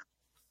injured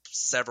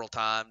several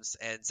times,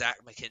 and Zach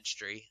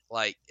McKinstry,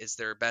 is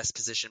their best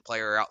position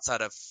player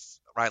outside of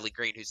Riley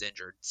Green, who's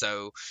injured.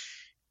 So,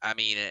 I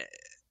mean,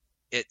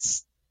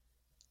 it's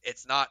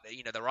not,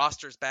 the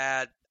roster's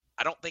bad.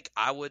 I don't think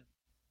I would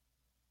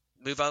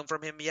move on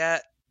from him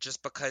yet,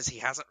 just because he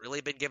hasn't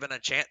really been given a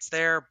chance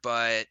there.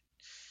 But,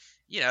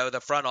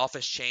 the front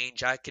office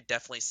change, I could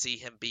definitely see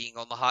him being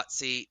on the hot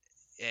seat.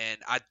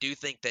 And I do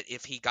think that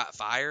if he got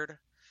fired,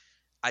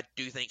 I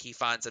do think he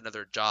finds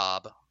another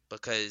job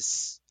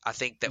because I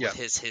think that with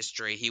his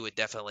history, he would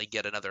definitely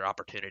get another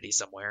opportunity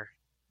somewhere.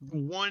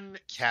 One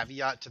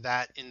caveat to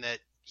that, in that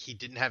he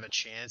didn't have a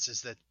chance,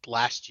 is that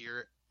last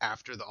year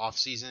after the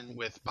offseason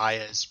with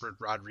Baez for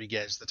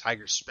Rodriguez, the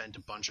Tigers spent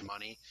a bunch of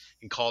money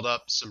and called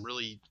up some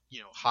really,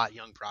 hot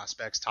young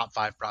prospects, top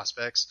 5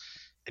 prospects.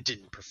 It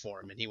didn't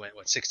perform, and he went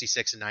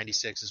 66 and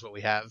 96 is what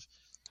we have.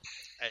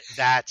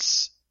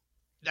 That's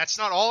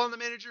not all on the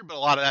manager, but a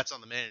lot of that's on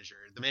the manager.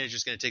 The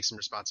manager's going to take some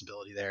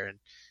responsibility there, and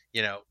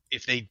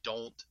if they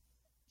don't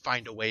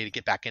find a way to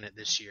get back in it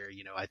this year,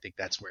 I think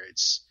that's where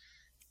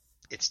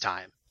it's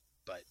time.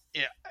 But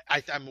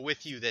I'm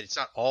with you that it's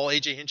not all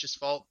AJ Hinch's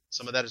fault.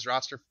 Some of that is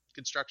roster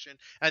construction,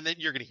 and then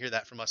you're going to hear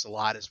that from us a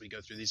lot as we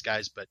go through these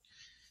guys. But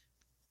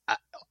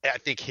I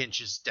think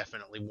Hinch is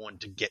definitely one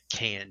to get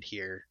canned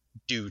here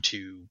due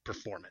to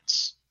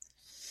performance.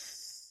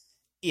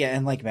 Yeah,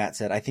 and like Matt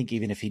said, I think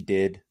even if he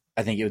did,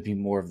 I think it would be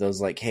more of those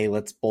like, hey,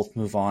 let's both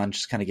move on,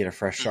 just kind of get a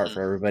fresh start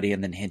for everybody,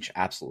 and then Hinch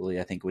absolutely,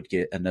 I think, would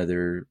get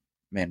another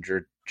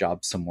manager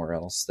job somewhere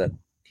else that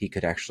he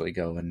could actually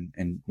go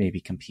and maybe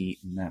compete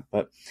in that.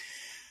 But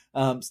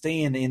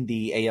staying in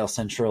the AL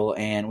Central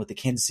and with the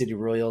Kansas City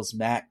Royals,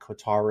 Matt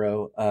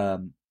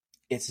Quatraro,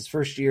 it's his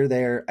first year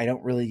there. I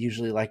don't really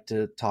usually like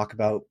to talk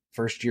about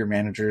first-year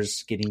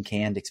managers getting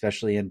canned,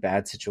 especially in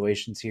bad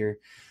situations here.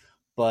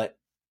 But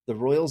the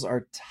Royals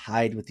are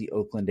tied with the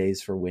Oakland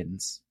A's for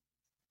wins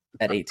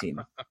at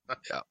 18.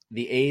 Yeah.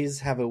 The A's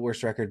have a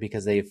worse record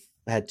because they've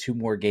had 2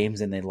 more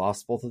games and they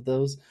lost both of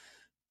those.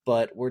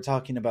 But we're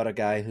talking about a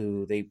guy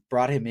who they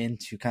brought him in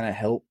to kind of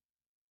help,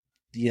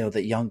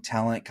 that young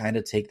talent kind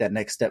of take that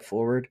next step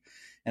forward.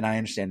 And I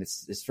understand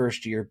it's his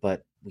first year,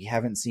 but we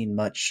haven't seen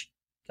much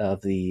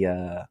of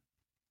the,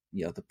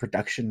 the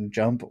production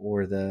jump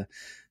or the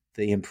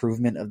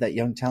improvement of that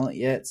young talent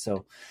yet.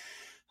 So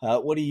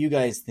what do you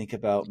guys think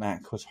about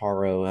Matt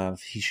Quatraro?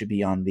 If he should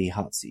be on the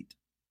hot seat?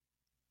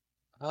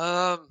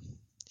 So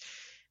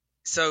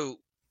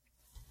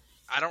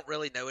I don't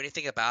really know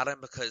anything about him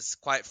because,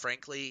 quite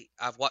frankly,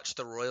 I've watched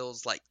the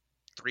Royals like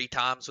 3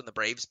 times when the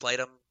Braves played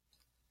them,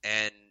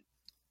 and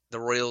the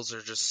Royals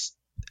are just,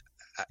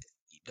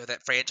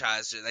 that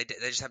franchise, they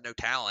just have no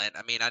talent.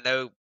 I mean, I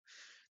know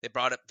they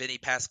brought up Vinny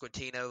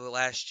Pasquantino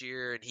last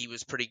year, and he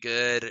was pretty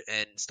good,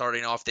 and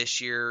starting off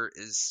this year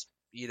is,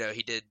 he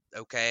did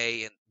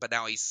okay, but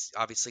now he's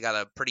obviously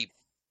got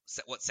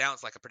what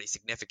sounds like a pretty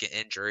significant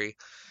injury,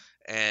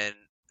 and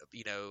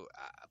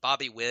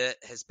Bobby Witt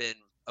has been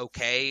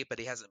okay, but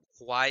he hasn't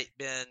quite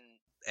been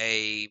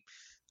a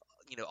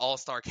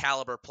all-star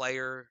caliber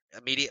player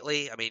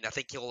immediately. I mean, I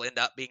think he'll end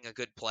up being a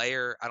good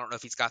player. I don't know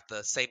if he's got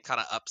the same kind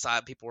of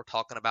upside people were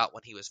talking about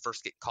when he was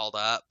first getting called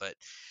up, but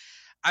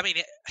I mean,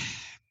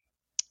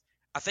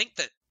 I think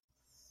that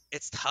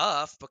it's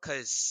tough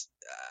because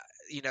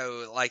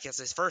like it's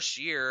his first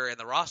year and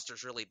the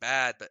roster's really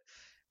bad, but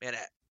man,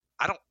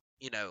 I don't,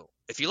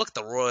 if you look at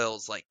the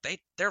Royals, like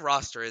their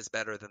roster is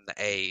better than the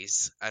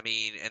A's. I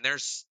mean, and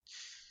there's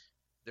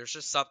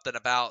just something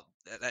about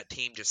that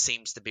team just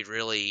seems to be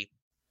really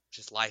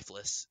just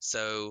lifeless.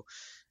 So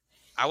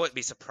I wouldn't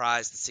be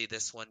surprised to see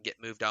this one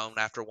get moved on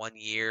after 1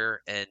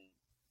 year. And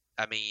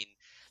I mean,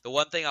 the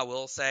one thing I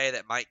will say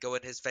that might go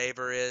in his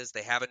favor is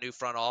they have a new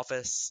front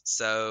office.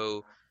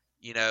 So,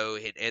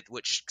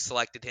 which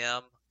selected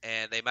him,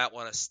 and they might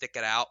want to stick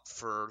it out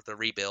for the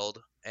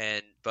rebuild.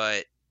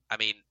 But I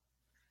mean,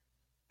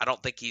 I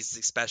don't think he's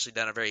especially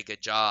done a very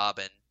good job,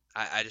 and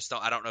I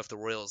don't know if the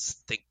Royals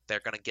think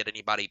they're going to get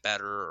anybody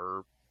better,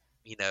 or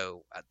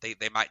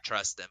they might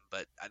trust him,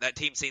 but that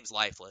team seems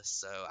lifeless,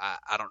 so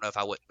I don't know if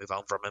I wouldn't move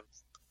on from him.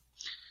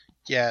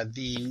 Yeah,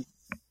 the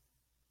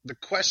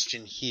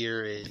question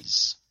here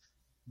is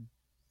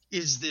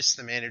this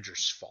the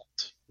manager's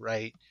fault,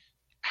 right?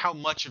 How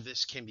much of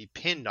this can be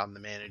pinned on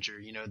the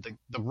manager?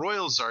 The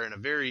Royals are in a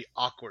very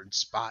awkward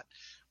spot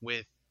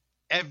with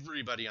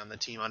everybody on the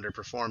team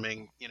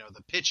underperforming.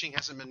 The pitching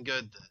hasn't been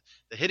good,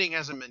 the hitting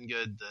hasn't been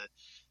good,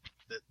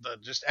 the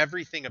just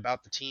everything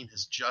about the team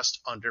has just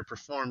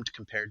underperformed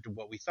compared to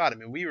what we thought. I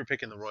mean, we were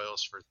picking the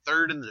Royals for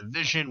 3rd in the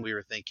division. We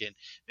were thinking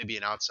maybe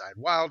an outside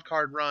wild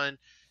card run,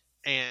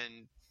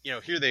 and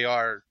here they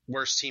are,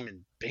 worst team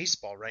in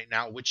baseball right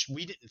now, which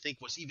we didn't think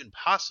was even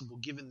possible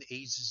given the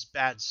A's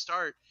bad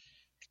start.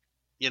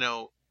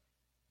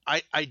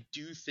 I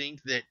do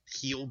think that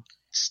he'll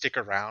stick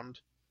around.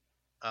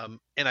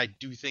 And I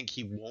do think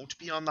he won't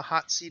be on the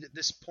hot seat at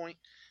this point,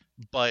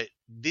 but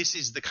this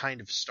is the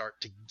kind of start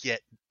to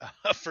get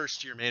a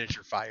first-year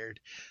manager fired.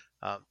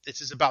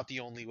 This is about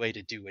the only way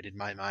to do it in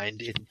my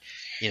mind.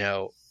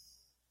 And,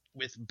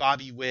 with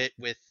Bobby Witt,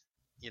 with,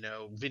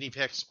 Vinny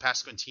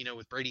Pasquantino,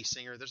 with Brady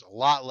Singer, there's a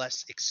lot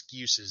less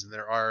excuses than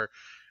there are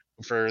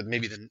for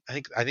maybe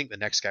I think the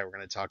next guy we're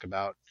going to talk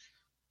about.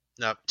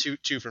 No,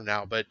 two from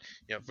now, but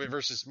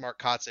versus Mark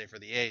Kotsay for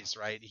the A's,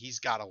 right? He's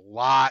got a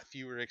lot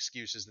fewer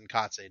excuses than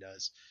Kotsay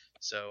does.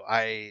 So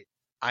I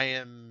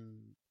am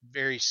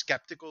very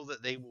skeptical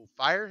that they will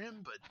fire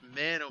him, but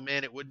man, oh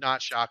man, it would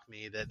not shock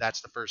me that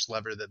that's the first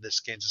lever that this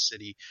Kansas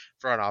City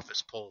front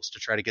office pulls to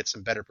try to get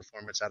some better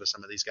performance out of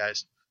some of these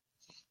guys.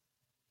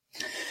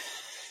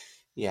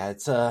 Yeah,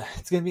 it's going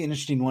to be an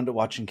interesting one to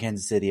watch in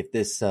Kansas City if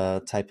this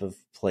type of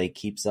play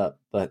keeps up.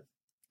 But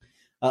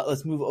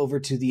let's move over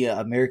to the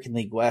American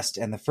League West,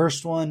 and the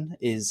first one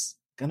is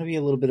going to be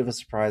a little bit of a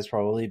surprise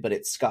probably, but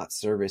it's Scott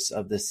Service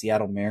of the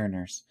Seattle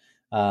Mariners.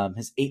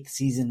 His 8th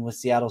season with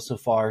Seattle so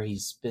far,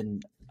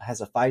 has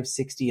a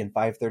 560 and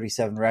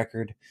 537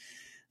 record.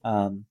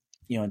 In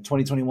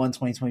 2021,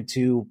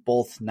 2022,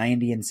 both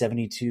 90 and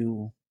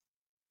 72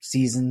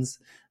 seasons.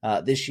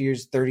 This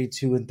year's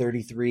 32 and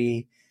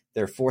 33.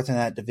 They're 4th in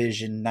that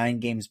division, 9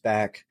 games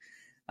back.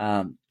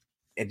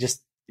 It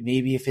just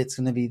maybe if it's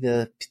going to be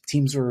the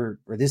teams or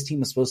this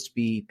team was supposed to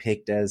be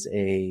picked as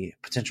a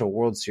potential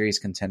World Series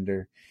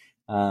contender.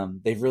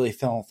 They've really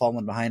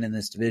fallen behind in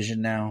this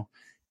division now.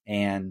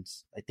 And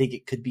I think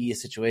it could be a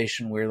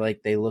situation where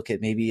like they look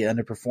at maybe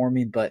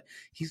underperforming, but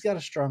he's got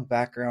a strong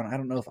background. I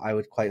don't know if I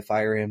would quite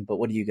fire him, but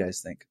what do you guys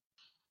think?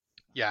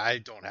 Yeah, I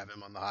don't have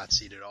him on the hot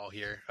seat at all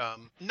here.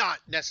 Not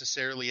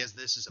necessarily as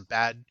this is a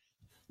bad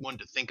one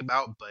to think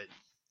about, but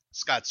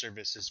Scott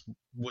Service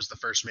was the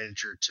first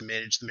manager to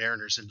manage the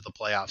Mariners into the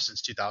playoffs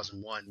since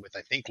 2001 with,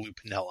 I think, Lou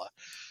Piniella.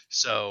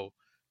 So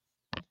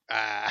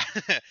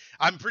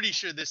I'm pretty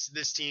sure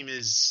this team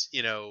is,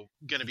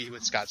 going to be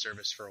with Scott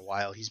Service for a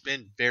while. He's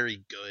been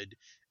very good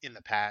in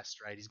the past,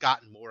 right? He's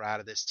gotten more out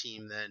of this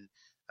team than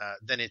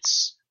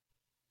its,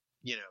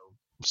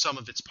 some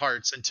of its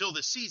parts until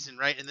this season,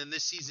 right? And then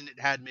this season it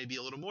had maybe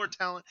a little more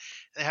talent.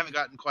 They haven't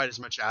gotten quite as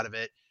much out of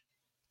it.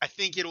 I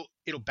think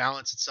it'll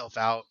balance itself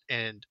out,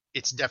 and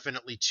it's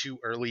definitely too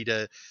early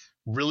to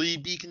really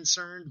be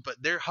concerned, but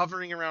they're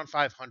hovering around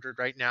 500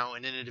 right now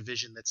and in a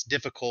division that's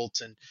difficult,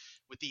 and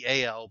with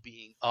the AL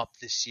being up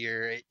this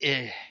year,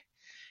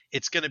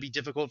 it's going to be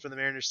difficult for the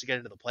Mariners to get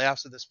into the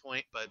playoffs at this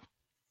point, but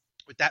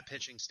with that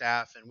pitching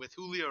staff and with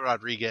Julio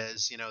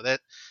Rodriguez,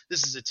 that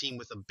this is a team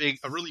with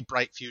a really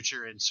bright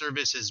future, and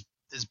Service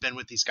has been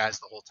with these guys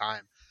the whole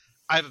time.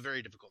 I have a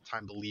very difficult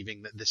time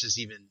believing that this is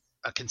even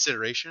a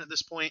consideration at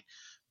this point,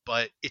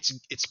 but it's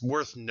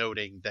worth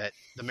noting that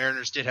the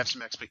Mariners did have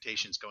some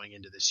expectations going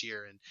into this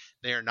year, and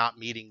they are not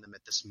meeting them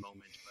at this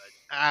moment,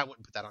 but I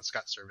wouldn't put that on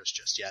Scott Service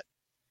just yet.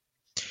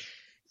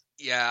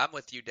 Yeah, I'm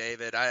with you,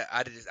 David.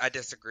 I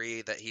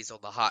disagree that he's on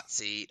the hot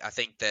seat. I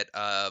think that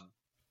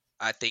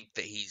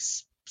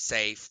he's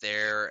safe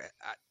there.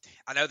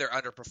 I know they're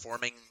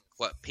underperforming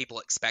what people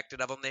expected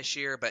of them this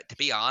year, but to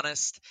be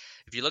honest,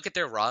 if you look at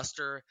their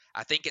roster,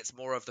 I think it's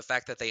more of the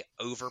fact that they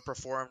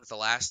overperformed the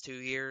last 2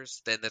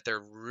 years than that they're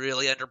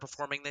really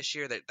underperforming this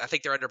year. I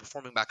think they're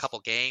underperforming by a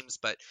couple games,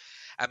 but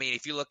I mean,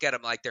 if you look at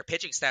them, like their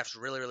pitching staff's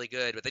really, really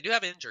good, but they do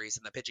have injuries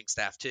in the pitching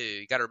staff too.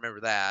 You got to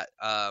remember that.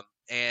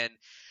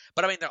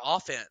 But I mean, their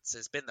offense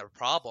has been their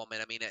problem,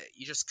 and I mean,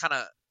 you just kind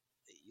of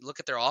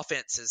look at their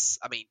offenses.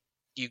 I mean,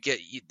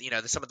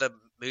 some of the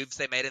moves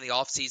they made in the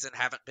offseason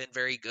haven't been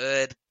very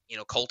good.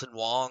 Colton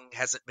Wong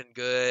hasn't been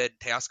good.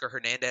 Teoscar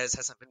Hernandez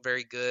hasn't been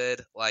very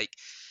good.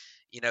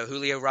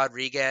 Julio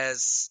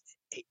Rodriguez,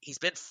 he's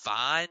been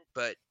fine,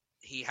 but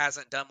he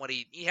hasn't done what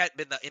he hadn't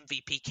been the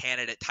MVP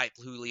candidate type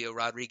Julio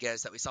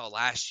Rodriguez that we saw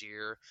last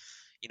year.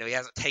 He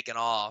hasn't taken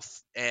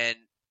off, and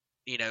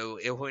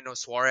Eugenio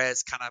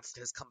Suarez kind of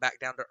has come back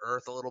down to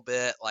earth a little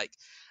bit. Like,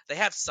 they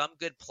have some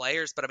good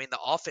players, but I mean, the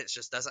offense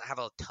just doesn't have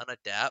a ton of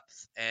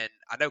depth. And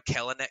I know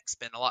Kelenick's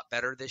been a lot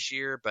better this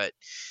year, but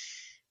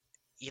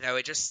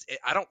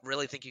I don't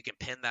really think you can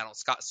pin that on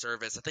Scott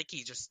Service. I think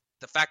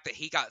the fact that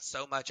he got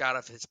so much out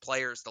of his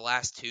players the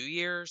last 2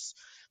 years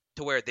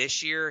to where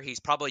this year he's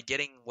probably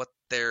getting what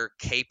they're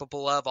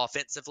capable of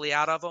offensively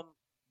out of them,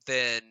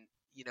 then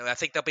I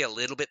think they'll be a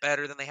little bit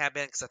better than they have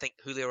been, because I think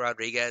Julio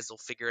Rodriguez will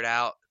figure it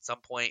out at some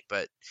point.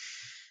 But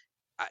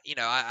I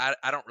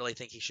don't really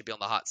think he should be on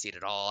the hot seat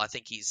at all. I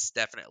think he's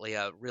definitely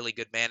a really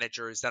good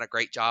manager. He's done a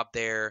great job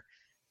there,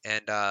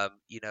 and I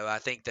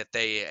think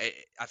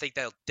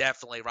they'll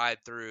definitely ride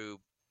through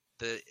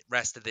the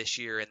rest of this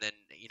year, and then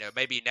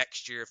maybe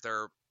next year if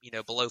they're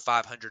below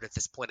 500 at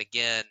this point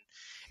again,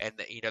 and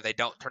they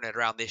don't turn it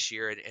around this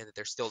year, and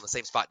they're still in the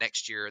same spot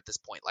next year at this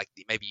point, like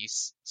maybe you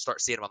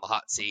start seeing them on the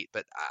hot seat.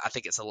 But I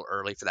think it's a little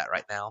early for that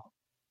right now.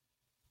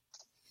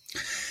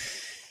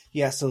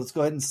 Yeah, so let's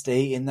go ahead and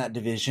stay in that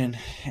division.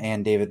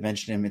 And David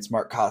mentioned him. It's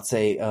Mark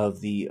Kotsay of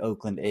the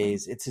Oakland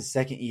A's. It's his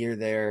second year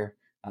there.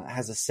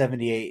 Has a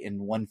 78 and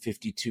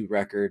 152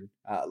 record.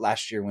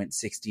 Last year went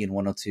 60 and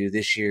 102.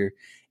 This year,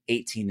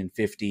 18 and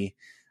 50.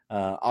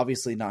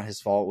 Obviously not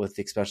his fault with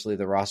especially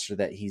the roster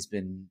that he's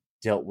been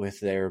dealt with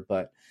there,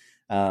 but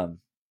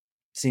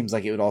seems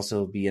like it would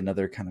also be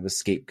another kind of a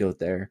scapegoat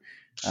there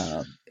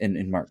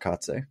in Mark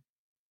Kotsay.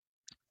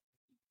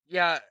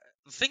 Yeah,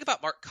 the thing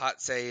about Mark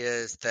Kotsay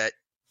is that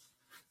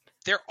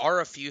there are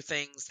a few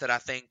things that I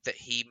think that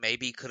he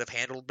maybe could have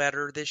handled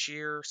better this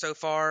year so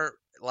far.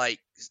 Like,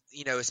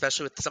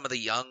 especially with some of the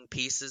young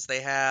pieces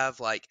they have.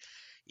 Like,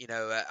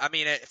 I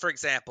mean, for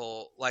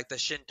example, like the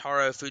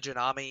Shintaro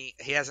Fujinami,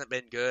 he hasn't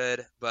been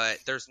good, but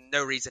there's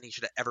no reason he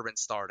should have ever been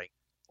starting.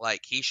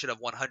 Like, he should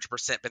have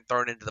 100% been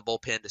thrown into the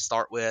bullpen to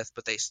start with,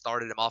 but they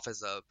started him off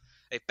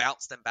they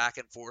bounced him back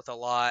and forth a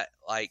lot,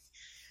 like,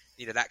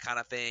 that kind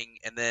of thing.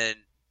 And then,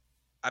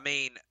 I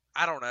mean,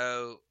 I don't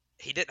know.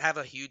 He didn't have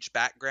a huge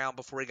background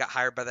before he got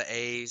hired by the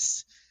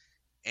A's,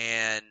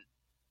 and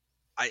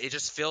it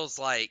just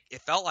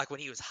it felt like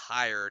when he was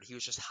hired, he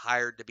was just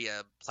hired to be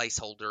a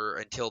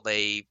placeholder until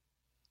they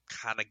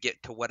kind of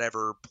get to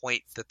whatever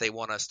point that they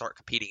want to start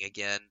competing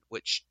again,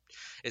 which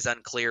is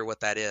unclear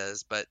what that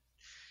is. But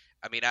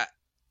I mean, I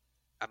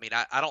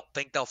don't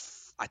think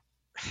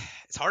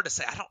it's hard to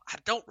say. I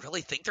don't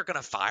really think they're going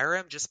to fire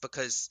him just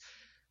because,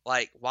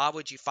 like, why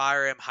would you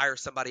fire him, hire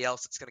somebody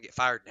else that's going to get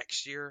fired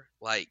next year?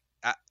 Like,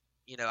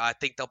 I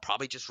think they'll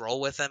probably just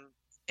roll with him.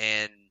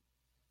 And,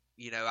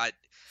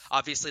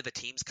 obviously the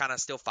team's kind of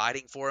still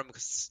fighting for him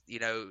because,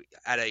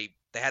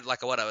 they had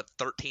like a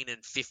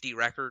 13-50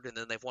 record, and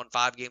then they've won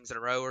 5 games in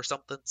a row or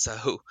something.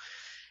 So,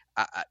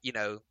 I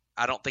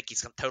don't think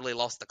he's totally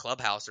lost the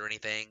clubhouse or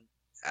anything.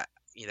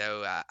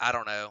 I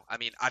don't know. I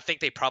mean, I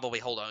think they probably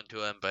hold on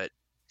to him, but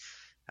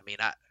I mean,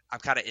 I'm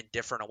kind of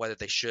indifferent on whether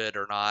they should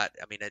or not.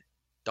 I mean, I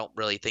don't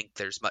really think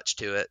there's much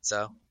to it.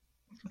 So,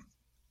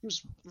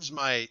 here's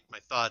my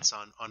thoughts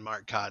on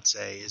Mark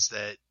Kotsay is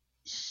that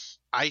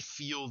I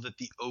feel that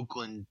the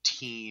Oakland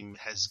team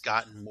has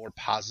gotten more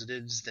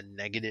positives than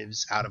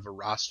negatives out of a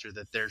roster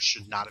that there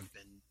should not have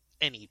been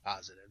any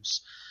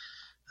positives.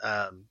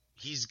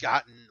 He's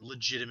gotten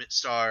legitimate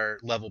star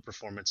level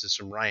performances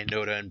from Ryan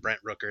Noda and Brent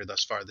Rooker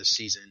thus far this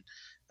season.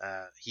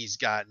 He's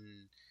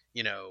gotten,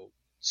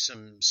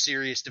 some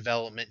serious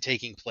development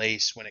taking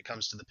place when it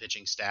comes to the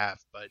pitching staff.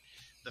 But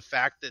the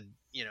fact that,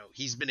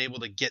 he's been able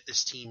to get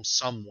this team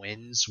some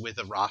wins with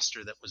a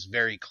roster that was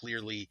very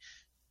clearly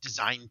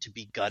designed to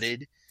be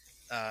gutted,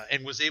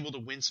 and was able to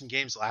win some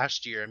games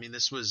last year. I mean,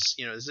 this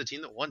is a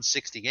team that won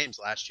 60 games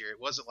last year.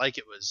 It wasn't like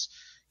it was,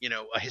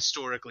 a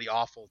historically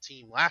awful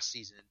team last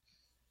season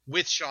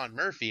with Sean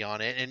Murphy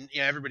on it. And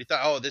everybody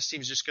thought, oh, this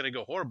team's just going to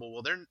go horrible.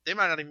 Well, they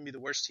might not even be the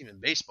worst team in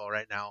baseball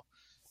right now.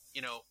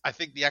 I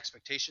think the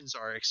expectations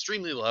are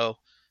extremely low,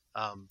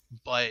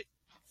 but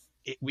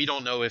we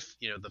don't know if,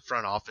 the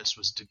front office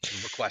was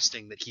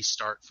requesting that he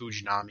start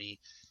Fujinami.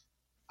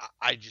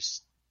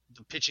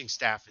 The pitching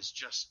staff is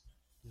just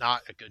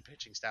not a good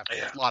pitching staff.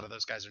 Yeah. A lot of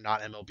those guys are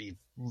not MLB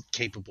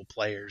capable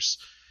players.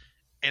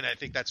 And I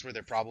think that's where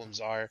their problems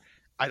are.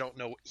 I don't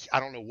know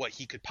what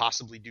he could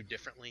possibly do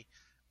differently.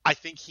 I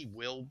think he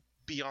will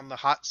be on the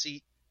hot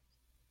seat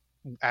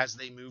as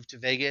they move to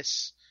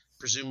Vegas,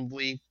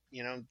 presumably,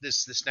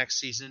 this next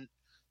season,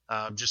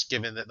 just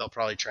given that they'll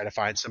probably try to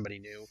find somebody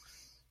new.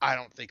 I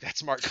don't think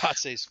that's Mark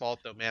Kotsay's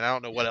fault, though, man. I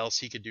don't know what else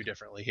he could do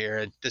differently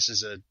here. This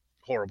is a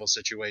horrible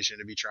situation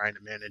to be trying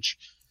to manage.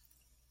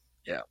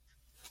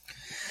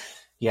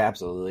 Yeah,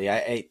 absolutely.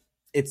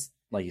 It's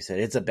like you said,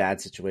 it's a bad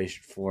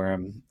situation for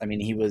him. I mean,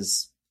 he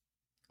was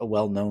a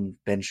well-known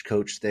bench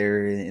coach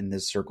there in the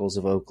circles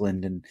of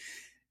Oakland, and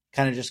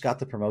kind of just got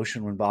the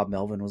promotion when Bob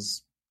Melvin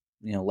was,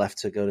 left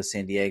to go to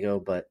San Diego.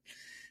 But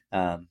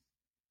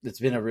it's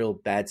been a real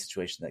bad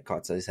situation that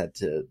Kotsay's had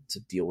to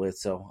deal with.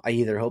 So I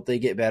either hope they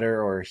get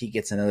better or he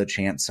gets another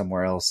chance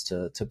somewhere else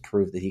to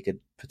prove that he could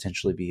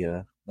potentially be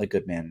a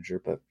good manager.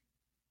 But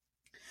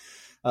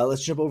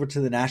let's jump over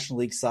to the National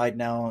League side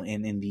now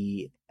in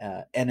the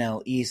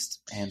NL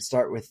East and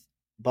start with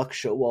Buck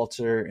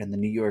Showalter and the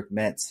New York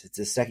Mets. It's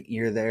his second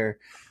year there.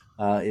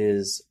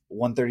 Is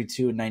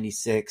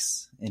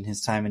 132-96 in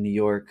his time in New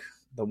York.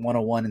 The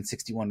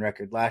 101-61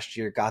 record last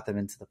year got them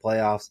into the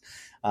playoffs,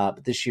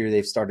 but this year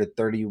they've started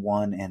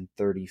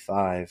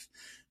 31-35.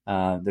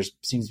 There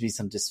seems to be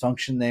some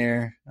dysfunction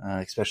there,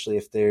 especially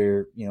if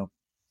they're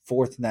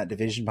fourth in that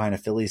division behind a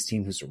Phillies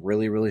team who's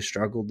really, really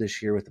struggled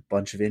this year with a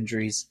bunch of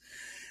injuries.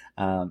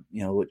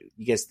 You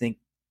guys think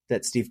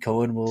that Steve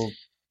Cohen will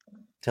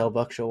tell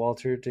Buck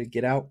Showalter to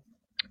get out?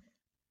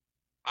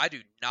 I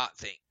do not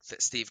think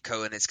that Steve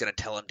Cohen is going to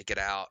tell him to get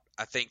out.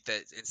 I think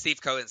that, and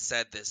Steve Cohen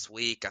said this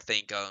week, I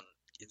think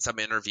in some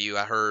interview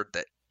I heard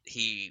that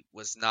he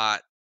was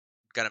not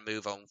going to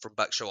move on from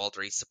Buck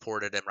Showalter. He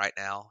supported him right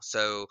now.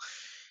 So,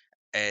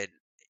 and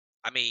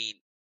I mean,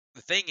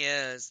 the thing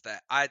is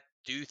that I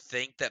do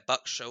think that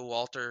Buck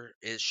Showalter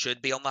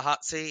should be on the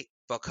hot seat,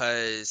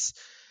 because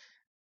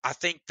I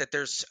think that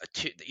there's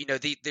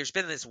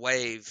been this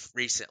wave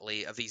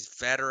recently of these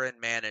veteran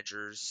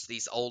managers,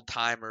 these old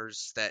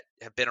timers that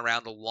have been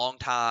around a long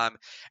time,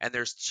 and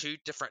there's two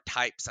different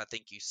types I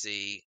think you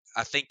see.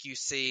 I think you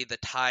see the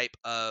type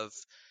of,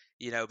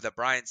 the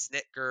Brian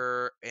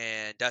Snitker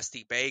and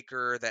Dusty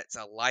Baker, that's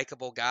a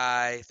likable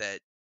guy that,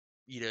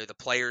 the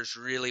players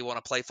really want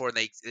to play for, and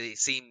they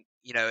seem,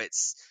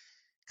 it's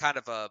kind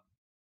of a,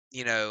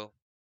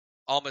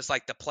 almost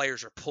like the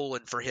players are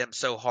pulling for him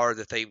so hard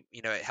that they,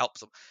 it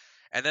helps them.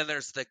 And then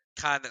there's the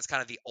kind that's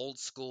kind of the old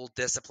school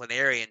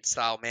disciplinarian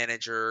style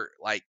manager,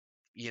 like,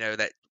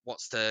 that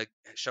wants to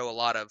show a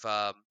lot of,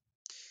 have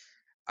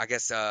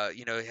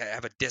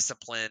a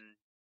discipline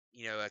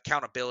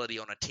accountability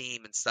on a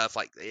team and stuff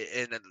like,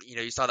 and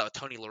you saw that with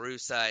Tony La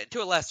Russa, and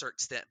to a lesser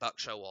extent Buck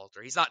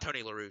Showalter. He's not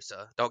Tony La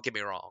Russa, don't get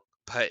me wrong,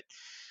 but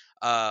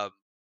I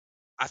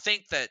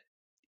think that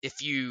if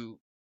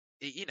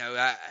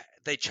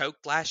they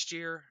choked last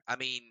year. I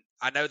mean,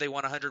 I know they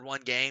won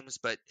 101 games,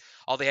 but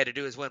all they had to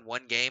do is win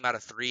one game out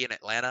of 3 in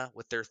Atlanta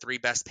with their 3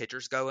 best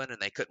pitchers going,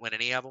 and they couldn't win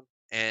any of them.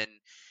 And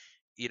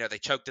they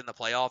choked in the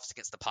playoffs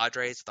against the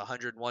Padres with a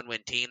 101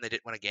 win team. They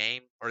didn't win a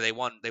game, or they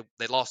won.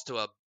 They lost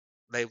to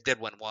They did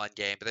win one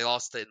game, but they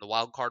lost it in the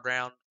wild card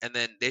round. And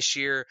then this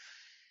year,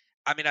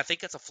 I mean, I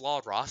think it's a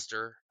flawed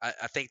roster.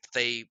 I think that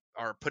they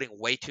are putting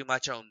way too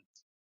much on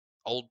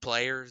old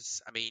players.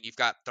 I mean, you've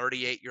got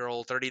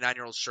 38-year-old,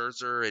 39-year-old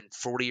Scherzer and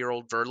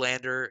 40-year-old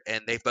Verlander,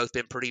 and they've both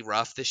been pretty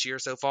rough this year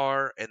so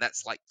far, and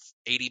that's like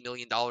 $80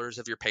 million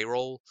of your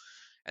payroll.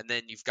 And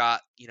then you've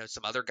got,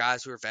 some other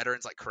guys who are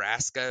veterans like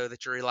Carrasco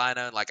that you're relying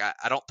on. Like,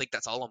 I don't think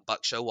that's all on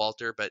Buck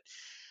Showalter, but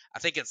I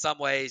think in some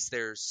ways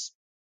there's,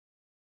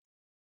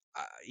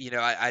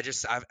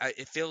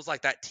 it feels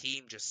like that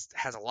team just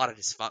has a lot of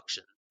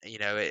dysfunction,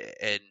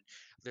 and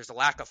there's a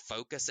lack of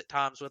focus at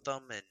times with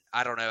them. And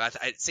I don't know.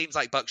 It seems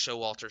like Buck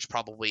Showalter's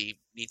probably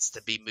needs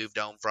to be moved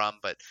on from,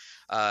 but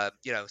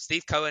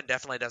Steve Cohen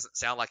definitely doesn't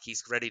sound like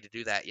he's ready to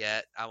do that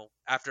yet.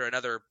 After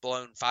another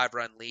blown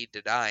 5-run lead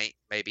tonight,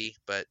 maybe,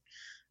 but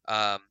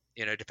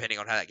depending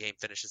on how that game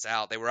finishes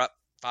out, they were up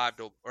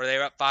 5-1,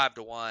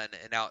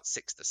 and now it's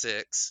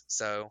 6-6.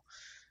 So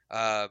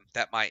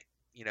that might,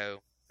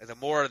 the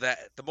more of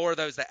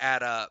those that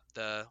add up,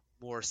 the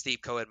more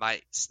Steve Cohen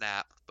might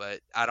snap.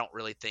 But I don't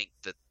really think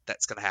that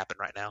that's going to happen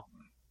right now.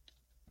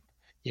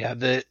 Yeah,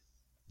 the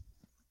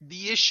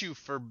issue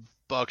for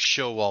Buck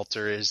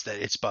Showalter is that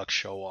it's Buck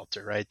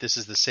Showalter, right? This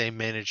is the same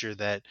manager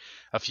that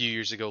a few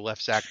years ago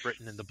left Zach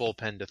Britton in the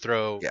bullpen to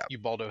throw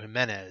Ubaldo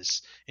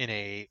Jimenez in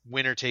a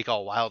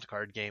winner-take-all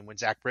wildcard game when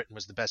Zach Britton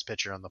was the best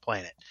pitcher on the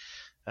planet.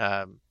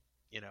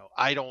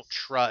 I don't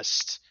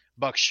trust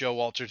Buck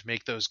Showalter to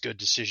make those good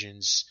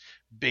decisions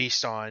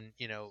based on,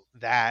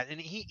 that.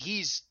 And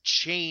he's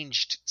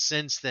changed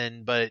since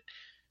then, but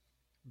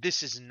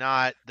this is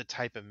not the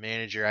type of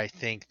manager I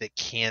think that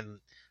can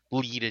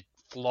lead a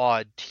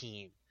flawed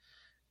team,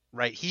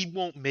 right? He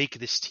won't make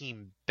this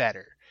team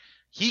better.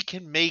 He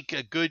can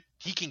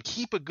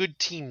keep a good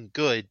team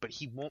good, but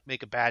he won't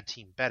make a bad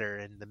team better.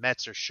 And the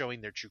Mets are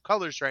showing their true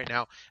colors right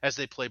now as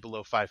they play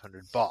below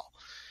 500 ball.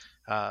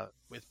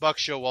 With Buck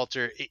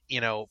Showalter,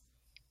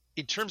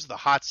 in terms of the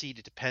hot seat,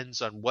 it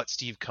depends on what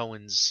Steve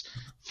Cohen's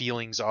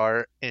feelings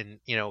are. And,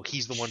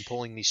 he's the one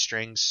pulling these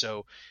strings.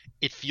 So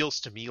it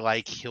feels to me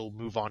like he'll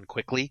move on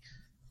quickly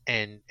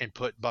and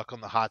put Buck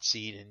on the hot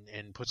seat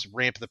and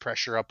ramp the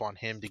pressure up on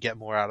him to get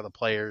more out of the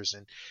players.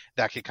 And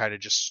that could kind of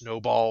just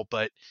snowball.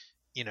 But,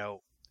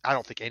 I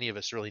don't think any of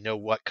us really know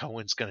what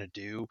Cohen's going to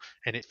do.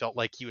 And it felt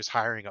like he was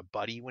hiring a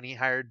buddy when he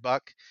hired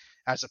Buck,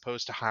 as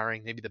opposed to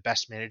hiring maybe the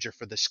best manager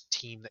for this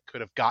team that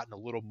could have gotten a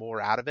little more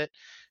out of it.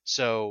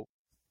 So,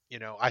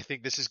 I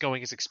think this is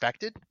going as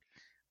expected,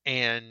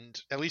 and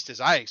at least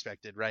as I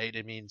expected, right?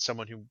 I mean,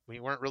 someone who we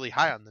weren't really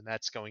high on the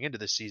Mets going into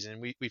this season.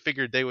 We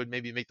figured they would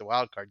maybe make the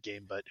wild card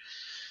game, but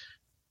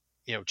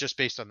just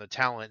based on the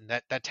talent,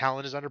 and that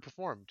talent is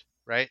underperformed,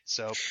 right?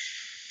 So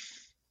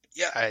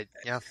Yep.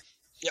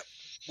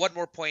 One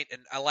more point,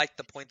 and I like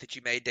the point that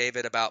you made,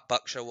 David, about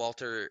Buck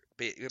Showalter,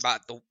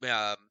 about the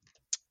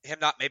him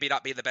not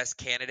being the best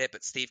candidate,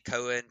 but Steve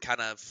Cohen kind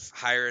of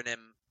hiring him,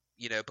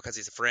 because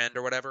he's a friend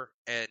or whatever.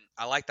 And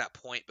I like that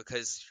point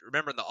because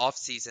remember in the off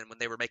season when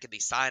they were making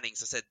these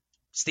signings, I said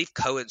Steve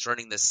Cohen's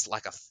running this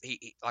like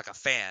a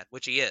fan,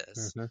 which he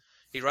is. Mm-hmm.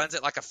 He runs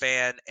it like a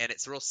fan, and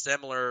it's real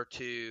similar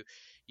to,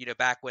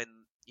 back when,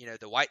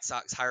 the White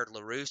Sox hired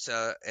La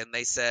Russa and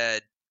they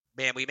said,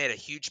 man, we made a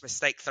huge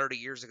mistake 30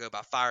 years ago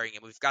by firing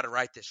him. We've got to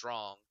right this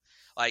wrong.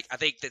 Like, I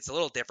think that's a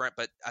little different,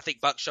 but I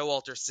think Buck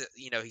Showalter,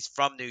 he's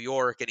from New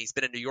York and he's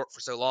been in New York for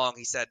so long.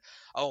 He said,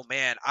 oh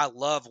man, I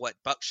love what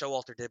Buck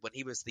Showalter did when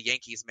he was the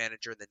Yankees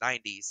manager in the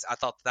 90s. I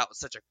thought that was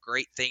such a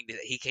great thing that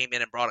he came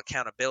in and brought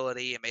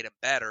accountability and made him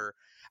better.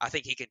 I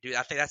think he can do.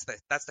 I think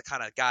that's the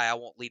kind of guy I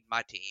want lead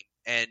my team.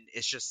 And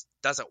it just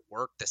doesn't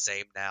work the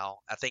same now.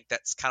 I think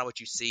that's kind of what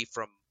you see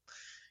from,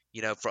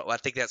 I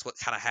think that's what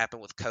kind of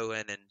happened with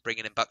Cohen and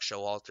bringing in Buck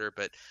Showalter.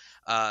 But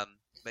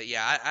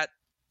yeah,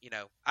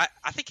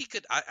 I think he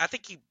could. I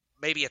think he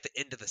maybe at the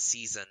end of the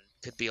season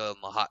could be on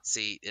the hot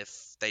seat if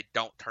they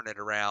don't turn it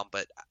around.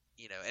 But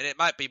and it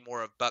might be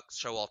more of Buck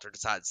Showalter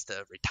decides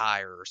to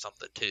retire or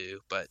something too.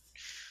 But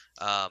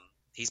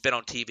he's been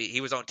on TV.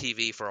 He was on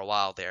TV for a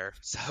while there.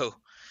 So,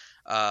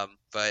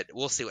 but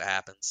we'll see what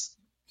happens.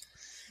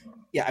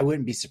 Yeah, I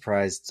wouldn't be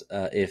surprised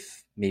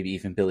if maybe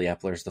even Billy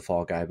Epler is the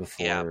fall guy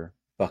before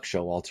Buck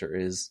Showalter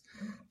is.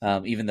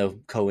 Even though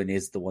Cohen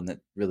is the one that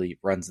really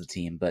runs the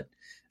team, but.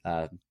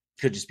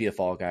 Could just be a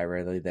fall guy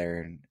right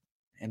there,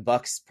 and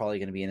Buck's probably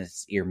going to be in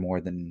his ear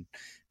more than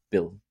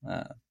Bill,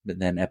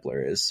 than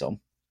Epler is. So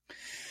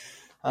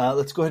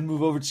let's go ahead and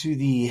move over to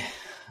the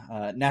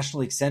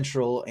National League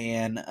Central,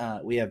 and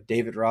we have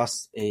David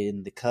Ross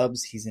in the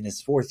Cubs. He's in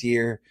his 4th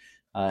year,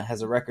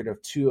 Has a record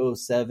of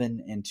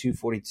 207 and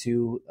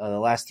 242. The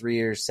last 3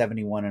 years,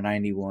 71 and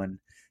 91,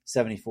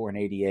 74 and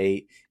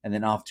 88, and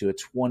then off to a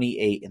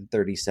 28 and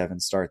 37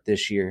 start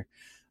this year.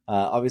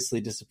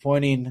 Obviously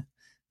disappointing.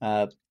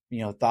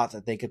 Thought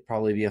that they could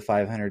probably be a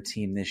 500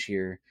 team this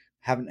year.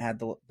 Haven't had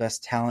the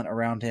best talent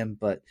around him,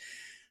 but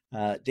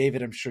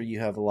David, I'm sure you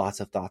have lots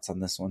of thoughts on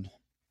this one.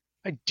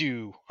 I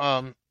do.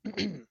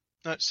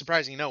 Not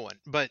surprising no one,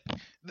 but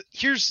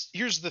here's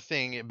the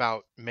thing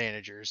about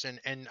managers,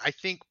 and I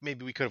think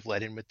maybe we could have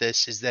led in with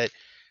this, is that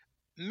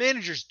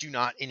managers do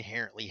not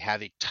inherently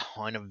have a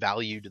ton of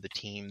value to the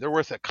team. They're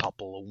worth a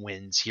couple of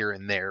wins here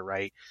and there,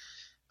 right?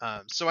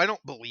 So I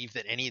don't believe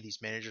that any of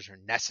these managers are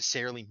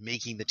necessarily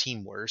making the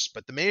team worse,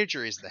 but the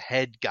manager is the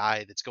head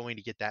guy that's going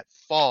to get that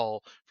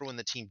fall for when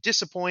the team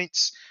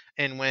disappoints,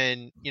 and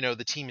when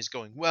the team is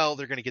going well,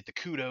 they're going to get the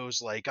kudos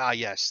like,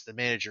 yes, the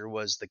manager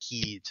was the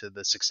key to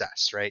the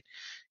success, right?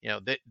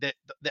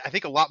 I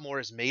think a lot more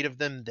is made of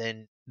them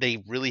than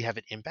they really have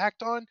an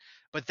impact on.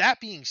 But that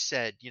being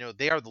said,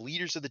 they are the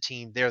leaders of the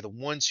team. They are the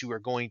ones who are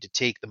going to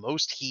take the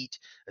most heat,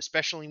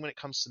 especially when it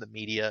comes to the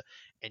media.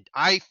 And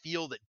I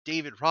feel that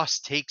David Ross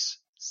takes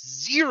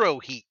zero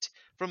heat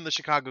from the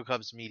Chicago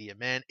Cubs media,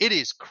 man. It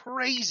is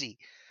crazy.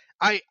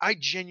 I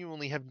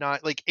genuinely have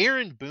not, like,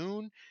 Aaron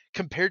Boone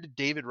compared to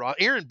David Ross.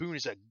 Aaron Boone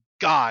is a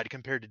god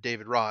compared to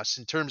David Ross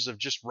in terms of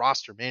just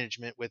roster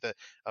management with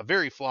a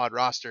very flawed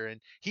roster,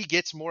 and he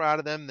gets more out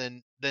of them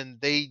than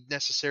they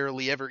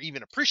necessarily ever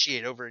even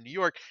appreciate over in New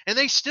York, and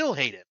they still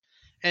hate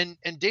him.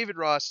 And David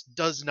Ross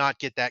does not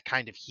get that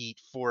kind of heat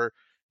for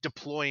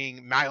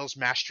deploying Miles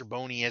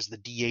Mastrobuoni as the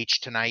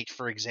DH tonight,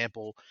 for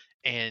example.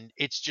 And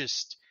it's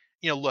just,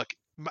 look,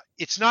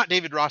 it's not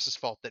David Ross's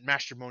fault that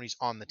Mastrobuoni's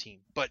on the team,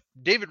 but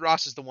David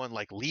Ross is the one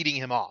like leading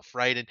him off,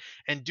 right?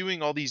 And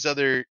doing all these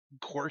other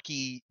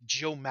quirky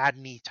Joe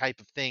Madden-y type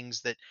of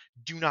things that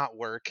do not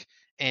work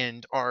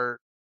and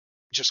are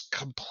just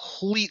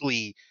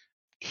completely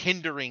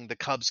hindering the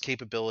Cubs'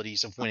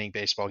 capabilities of winning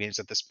baseball games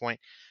at this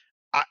point.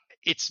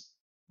 It's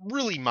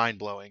really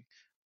mind-blowing.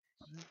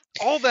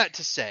 All that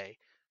to say,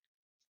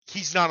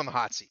 he's not on the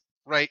hot seat,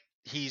 right?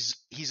 He's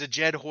a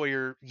Jed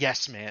Hoyer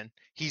yes man.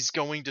 He's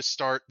going to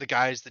start the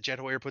guys that Jed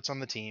Hoyer puts on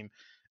the team.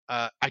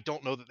 I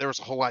don't know that there was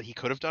a whole lot he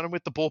could have done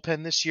with the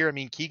bullpen this year. I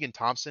mean, Keegan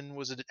Thompson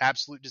was an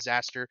absolute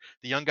disaster.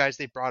 The young guys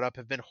they brought up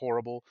have been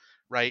horrible,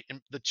 right? And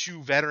the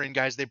two veteran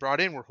guys they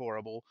brought in were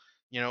horrible.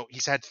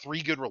 He's had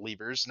 3 good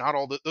relievers. Not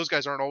all those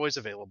guys aren't always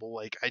available.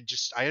 Like,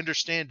 I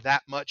understand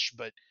that much,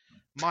 but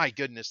my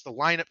goodness, the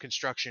lineup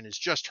construction is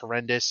just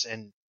horrendous.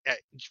 And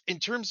in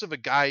terms of a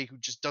guy who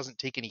just doesn't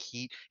take any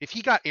heat, if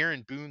he got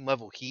Aaron Boone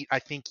level heat, I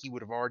think he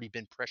would have already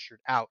been pressured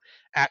out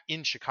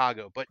in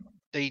Chicago. But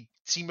they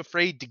seem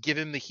afraid to give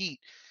him the heat.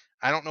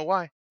 I don't know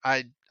why.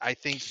 I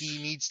think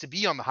he needs to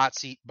be on the hot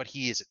seat, but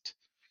he isn't.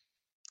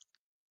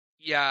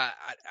 Yeah,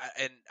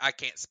 and I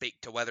can't speak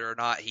to whether or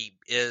not he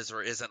is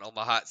or isn't on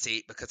the hot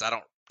seat because I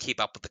don't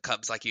keep up with the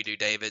Cubs like you do,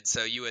 David.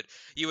 So you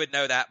would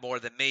know that more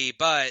than me.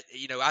 But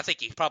I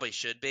think he probably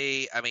should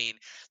be. I mean,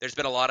 there's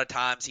been a lot of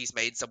times he's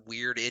made some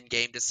weird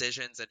in-game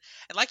decisions, and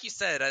like you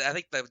said, I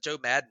think the Joe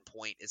Madden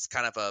point is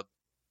kind of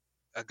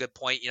a good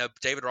point.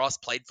 David Ross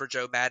played for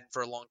Joe Madden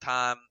for a long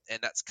time, and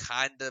that's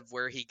kind of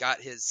where he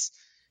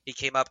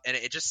came up, and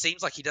it just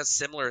seems like he does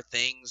similar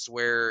things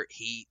where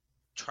he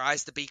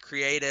tries to be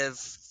creative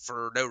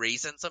for no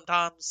reason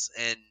sometimes,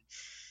 and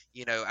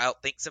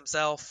outthinks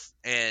himself,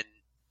 and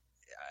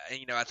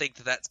I think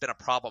that's been a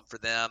problem for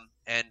them.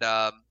 And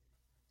I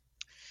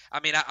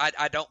mean,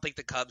 I don't think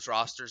the Cubs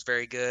roster is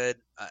very good.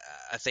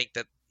 I think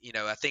that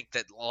I think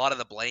that a lot of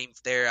the blame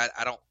there,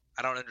 I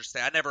don't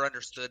understand. I never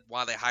understood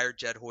why they hired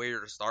Jed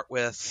Hoyer to start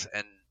with,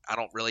 and I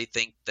don't really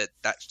think that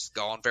that's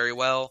gone very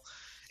well.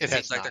 It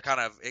seems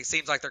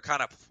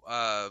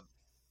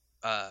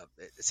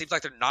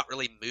like they're not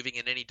really moving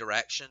in any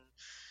direction.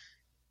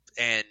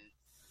 And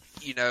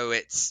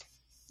it's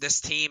this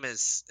team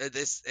is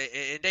this,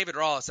 and David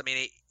Ross. I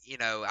mean,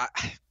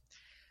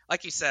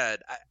 like you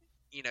said,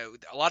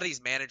 a lot of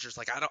these managers,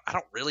 like I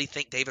don't really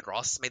think David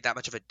Ross has made that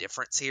much of a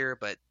difference here,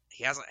 but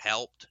he hasn't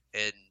helped.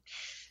 And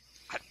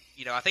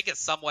I think in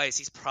some ways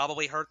he's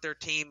probably hurt their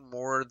team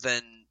more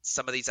than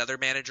some of these other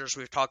managers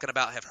we've talking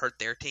about have hurt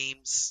their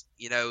teams,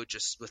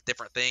 just with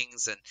different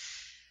things. And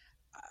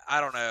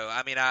I don't know.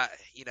 I mean,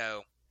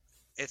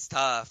 it's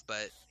tough,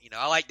 but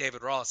I like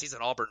David Ross. He's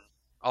an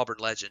Auburn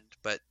legend,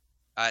 but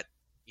I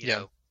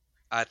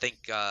think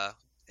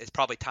it's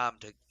probably time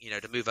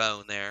to move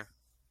on there.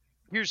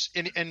 Here's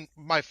and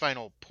my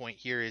final point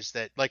here is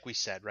that, like we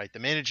said, right, the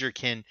manager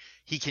can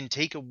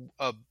take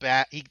a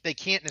bad, they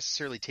can't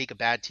necessarily take a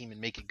bad team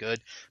and make it good,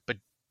 but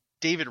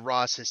David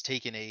Ross has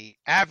taken a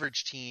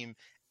average team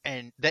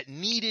and that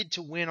needed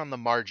to win on the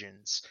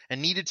margins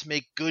and needed to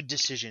make good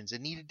decisions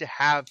and needed to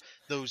have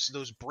those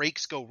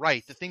breaks go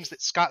right, the things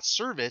that Scott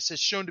Servais has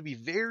shown to be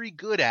very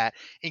good at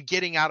in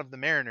getting out of the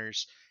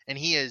Mariners, and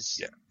he has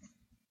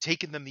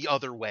taken them the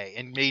other way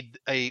and made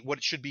what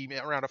it should be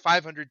around a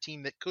 500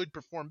 team that could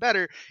perform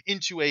better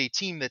into a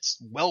team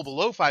that's well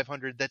below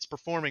 500 that's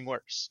performing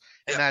worse.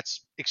 And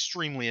that's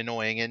extremely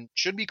annoying and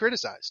should be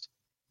criticized.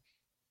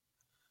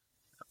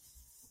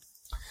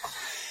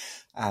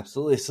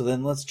 Absolutely. So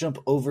then let's jump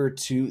over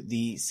to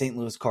the St.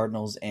 Louis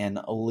Cardinals and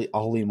Oli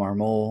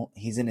Marmol.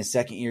 He's in his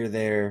second year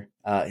there.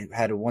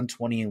 Had a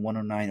 120 and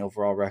 109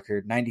 overall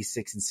record,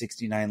 96 and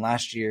 69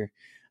 last year,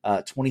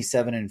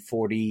 27 and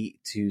 40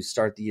 to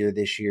start the year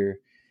this year.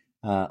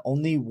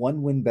 Only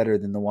one win better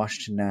than the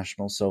Washington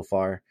Nationals so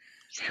far.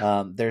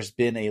 There's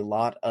been a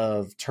lot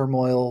of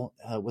turmoil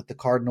with the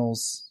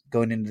Cardinals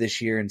going into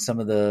this year, and some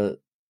of the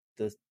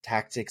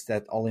tactics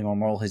that Oli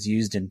Marmol has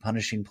used in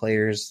punishing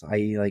players,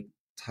 i.e. like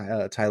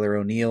Tyler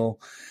O'Neill,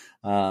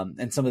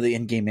 and some of the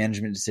in-game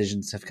management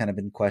decisions have kind of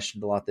been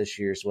questioned a lot this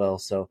year as well.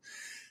 So,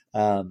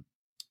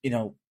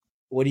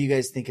 what do you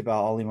guys think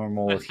about Oli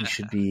Marmol, if he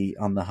should be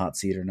on the hot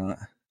seat or not?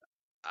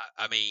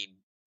 I mean,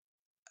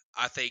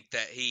 I think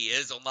that he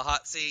is on the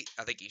hot seat.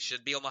 I think he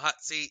should be on the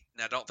hot seat,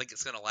 and I don't think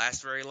it's going to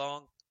last very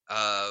long.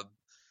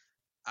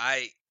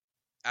 I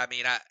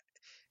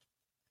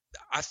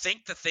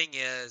think the thing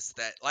is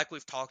that, like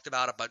we've talked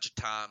about a bunch of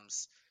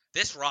times,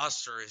 this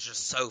roster is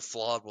just so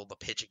flawed on the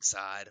pitching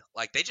side.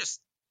 Like they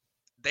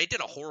did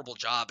a horrible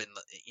job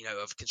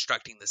of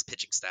constructing this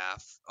pitching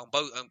staff on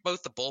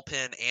both the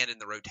bullpen and in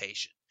the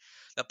rotation.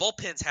 The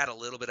bullpen's had a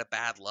little bit of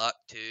bad luck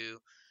too,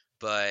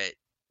 but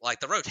like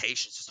the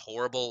rotation's just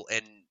horrible,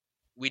 and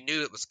we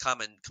knew it was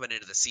coming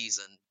into the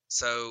season.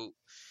 So,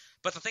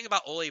 but the thing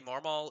about Oli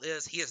Marmol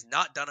is he has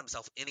not done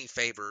himself any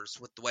favors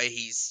with the way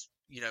he's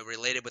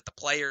related with the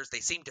players. They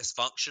seem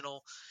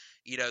dysfunctional.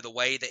 The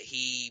way that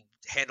he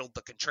handled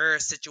the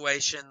Contreras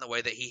situation, the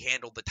way that he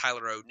handled the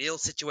Tyler O'Neill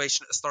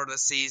situation at the start of the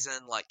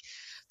season. Like,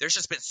 there's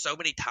just been so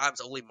many times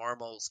Oli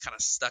Marmol's kind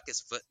of stuck his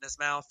foot in his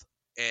mouth,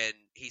 and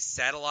he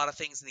said a lot of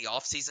things in the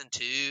offseason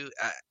too.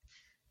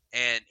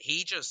 And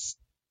he just,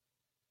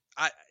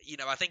 I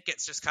think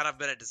it's just kind of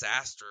been a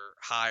disaster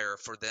hire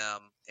for them.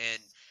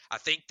 And I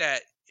think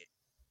that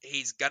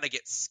he's going to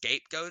get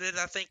scapegoated,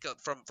 I think,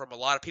 from a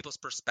lot of people's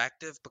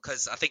perspective,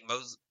 because I think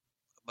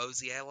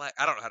Mozeliak,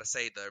 I don't know how to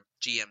say the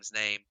GM's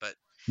name, but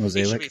Mozeliak.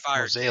 He should be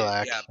fired.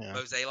 Mozeliak, yeah.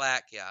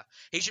 Mozeliak, yeah.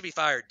 He should be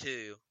fired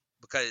too,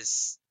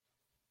 because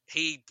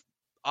he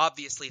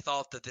obviously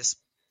thought that this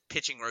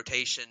pitching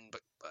rotation,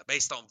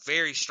 based on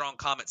very strong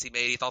comments he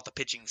made, he thought the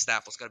pitching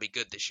staff was going to be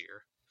good this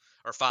year,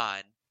 or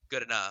fine,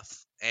 good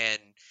enough.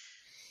 And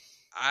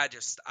I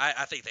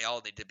think they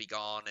all need to be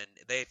gone. And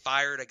they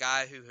fired a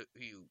guy who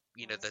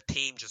the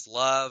team just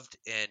loved,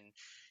 and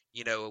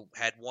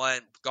had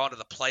gone to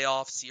the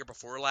playoffs year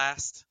before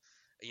last,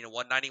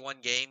 won 91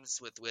 games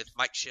with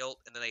Mike Schilt,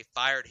 and then they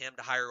fired him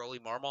to hire Oli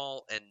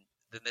Marmol, and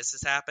then this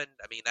has happened.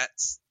 I mean,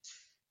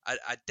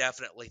 I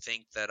definitely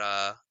think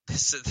that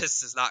this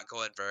is not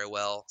going very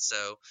well.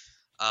 So,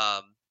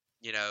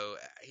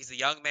 he's a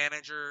young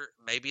manager.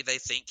 Maybe they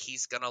think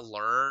he's going to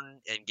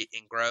learn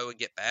and grow and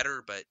get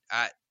better, but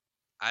I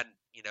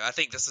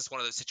think this is one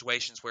of those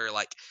situations where,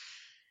 like,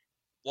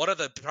 one of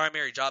the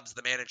primary jobs of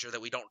the manager that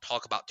we don't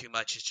talk about too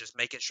much is just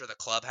making sure the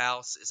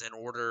clubhouse is in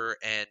order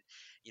and,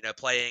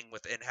 playing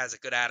with and has a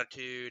good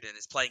attitude and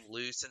is playing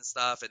loose and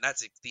stuff. And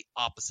that's the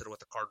opposite of what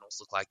the Cardinals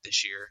look like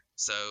this year.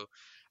 So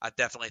I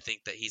definitely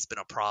think that he's been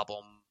a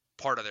problem.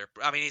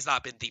 He's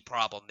not been the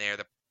problem there.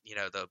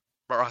 The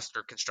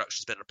roster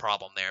construction's been a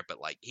problem there,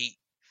 but like he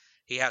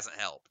hasn't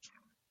helped.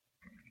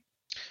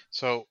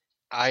 So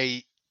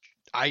I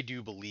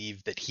do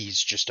believe that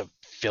he's just a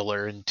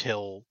filler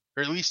until,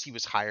 or at least he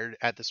was hired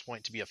at this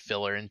point to be a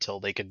filler until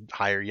they could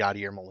hire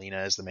Yadier Molina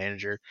as the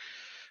manager.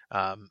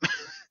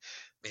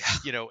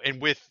 Yeah.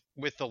 And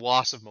with the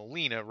loss of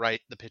Molina,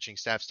 right, the pitching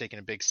staff's taken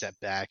a big step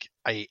back.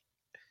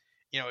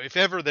 If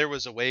ever there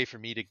was a way for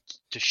me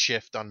to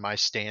shift on my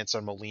stance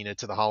on Molina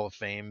to the Hall of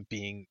Fame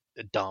being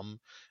dumb,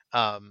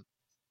 and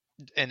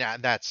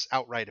that's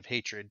outright of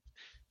hatred,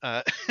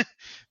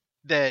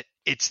 that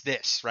it's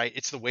this, right?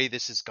 It's the way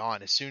this has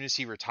gone. As soon as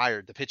he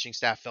retired, the pitching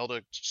staff fell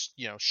to,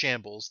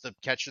 shambles. The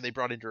catcher they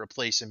brought in to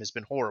replace him has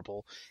been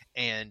horrible.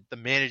 And the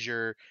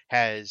manager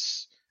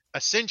has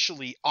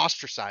essentially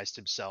ostracized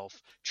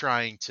himself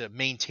trying to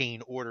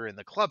maintain order in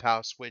the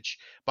clubhouse, which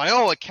by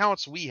all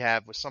accounts we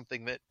have was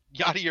something that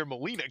Yadier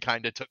Molina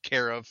kind of took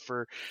care of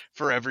for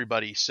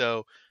everybody.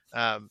 So,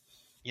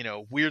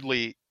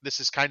 weirdly, this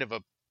is kind of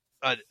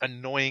a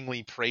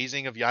annoyingly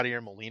praising of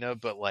Yadier Molina,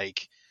 but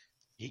like,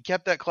 he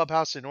kept that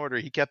clubhouse in order.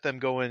 He kept them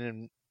going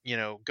and,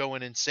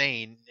 going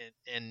insane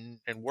and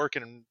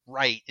working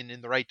right and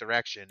in the right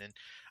direction. And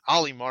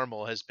Oli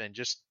Marmol has been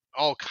just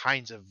all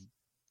kinds of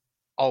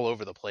all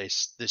over the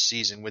place this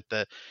season with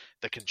the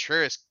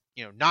Contreras,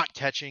 not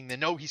catching. They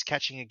know he's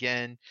catching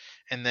again.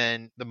 And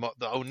then the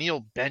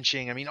O'Neill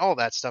benching. I mean, all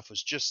that stuff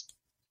was just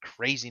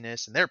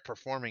craziness, and they're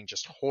performing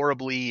just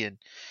horribly. And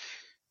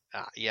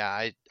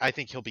I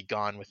think he'll be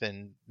gone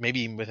within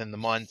the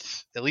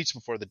month, at least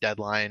before the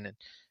deadline. And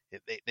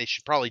they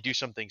should probably do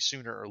something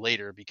sooner or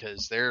later,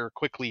 because they're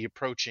quickly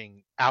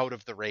approaching out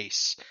of the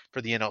race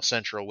for the NL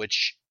Central,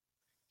 which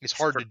is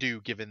hard to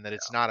do given that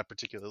it's not a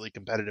particularly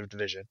competitive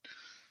division.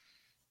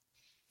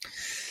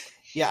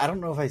 Yeah, I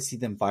don't know if I see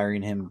them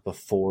firing him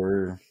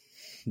before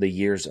the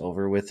year's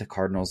over with. The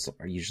Cardinals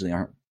usually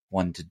aren't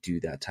one to do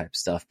that type of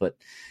stuff. But,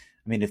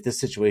 I mean, if this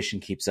situation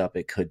keeps up,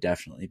 it could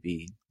definitely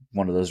be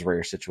one of those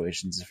rare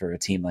situations for a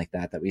team like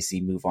that we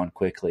see move on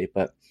quickly.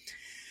 But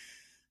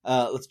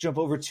let's jump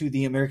over to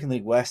the American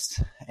League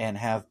West and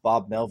have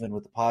Bob Melvin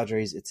with the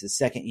Padres. It's his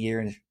second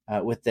year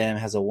with them,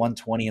 has a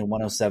 120 and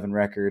 107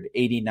 record,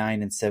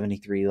 89 and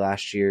 73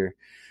 last year.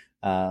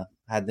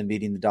 Had them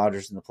beating the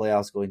Dodgers in the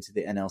playoffs, going to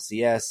the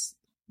NLCS,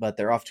 but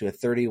they're off to a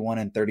 31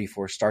 and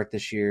 34 start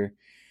this year.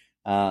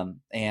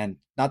 And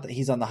not that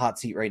he's on the hot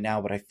seat right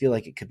now, but I feel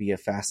like it could be a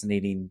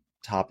fascinating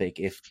topic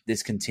if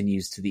this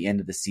continues to the end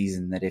of the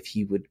season, that if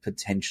he would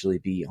potentially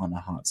be on the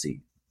hot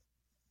seat.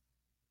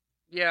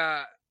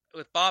 Yeah,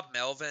 with Bob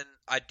Melvin,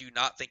 I do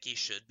not think he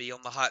should be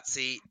on the hot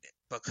seat,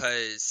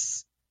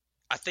 because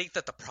I think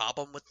that the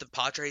problem with the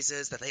Padres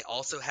is that they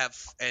also have,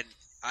 and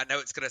I know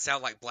it's going to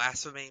sound like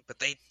blasphemy, but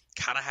they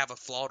kind of have a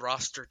flawed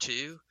roster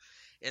too,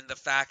 in the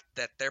fact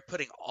that they're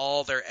putting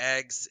all their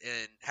eggs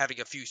in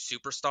having a few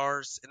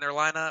superstars in their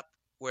lineup,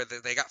 where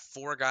they got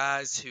 4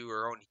 guys who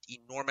are on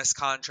enormous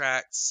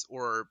contracts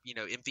or,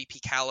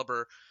 MVP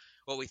caliber,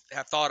 what we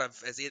have thought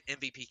of as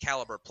MVP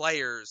caliber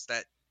players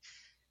that,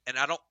 and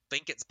I don't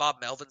think it's Bob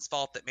Melvin's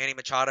fault that Manny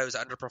Machado has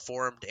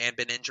underperformed and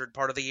been injured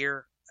part of the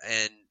year.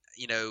 And,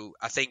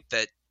 I think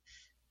that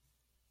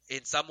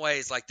in some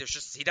ways, like,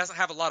 he doesn't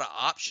have a lot of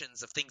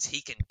options of things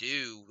he can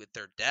do with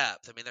their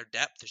depth. I mean, their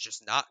depth is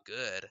just not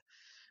good.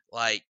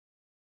 Like,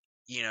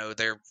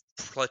 they're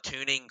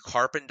platooning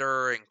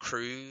Carpenter and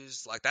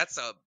Cruz. Like, that's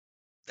a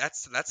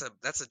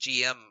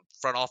GM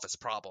front office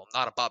problem,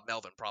 not a Bob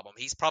Melvin problem.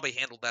 He's probably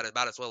handled that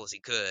about as well as he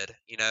could,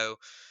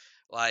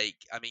 Like,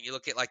 I mean, you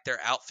look at, like, their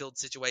outfield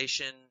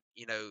situation,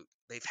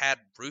 they've had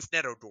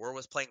Rougned Odor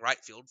was playing right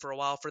field for a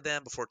while for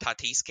them before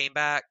Tatis came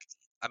back.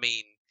 I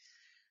mean,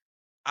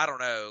 I don't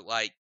know.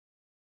 Like,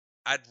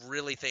 I'd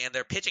really think, and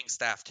their pitching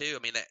staff too. I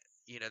mean, that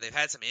they've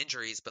had some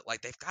injuries, but,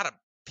 like, they've got a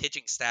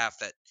pitching staff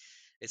that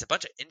is a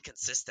bunch of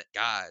inconsistent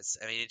guys.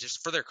 I mean,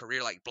 just for their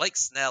career, like, Blake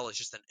Snell is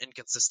just an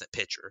inconsistent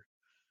pitcher,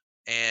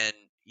 and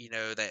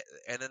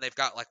and then they've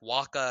got, like,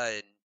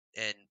 Waka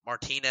and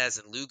Martinez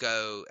and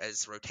Lugo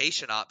as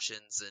rotation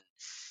options. And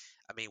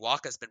I mean,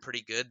 Waka's been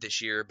pretty good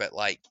this year, but,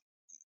 like,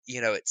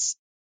 and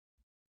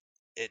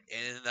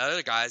the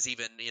other guys,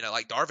 even,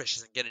 like Darvish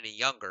isn't getting any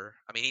younger.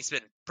 I mean, he's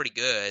been pretty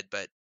good,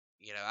 but,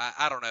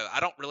 I don't know. I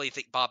don't really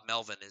think Bob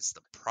Melvin is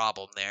the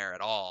problem there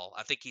at all.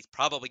 I think he's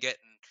probably getting,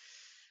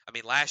 I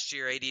mean, last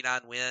year,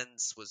 89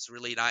 wins was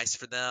really nice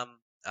for them,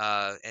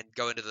 and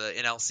going to the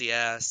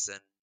NLCS. And,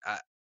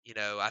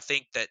 I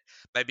think that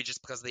maybe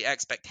just because of the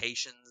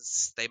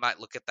expectations, they might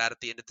look at that at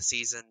the end of the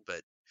season.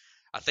 But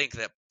I think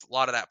that a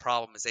lot of that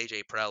problem is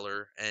AJ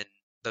Preller and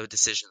the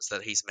decisions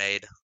that he's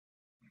made.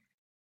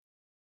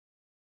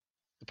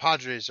 The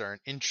Padres are an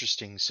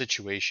interesting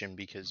situation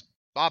because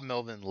Bob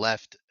Melvin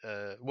left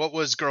what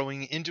was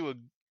growing into a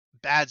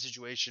bad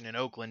situation in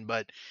Oakland,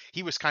 but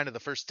he was kind of the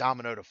first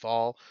domino to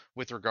fall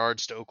with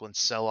regards to Oakland's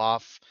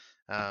sell-off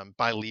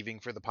by leaving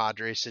for the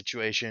Padres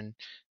situation.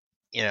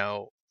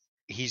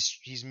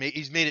 He's made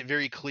it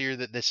very clear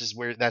that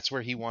that's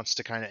where he wants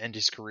to kind of end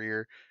his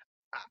career.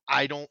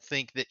 I don't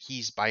think that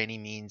he's by any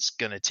means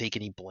going to take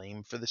any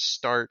blame for the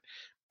start,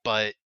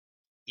 but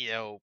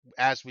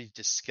as we've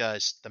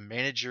discussed, the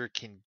manager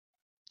can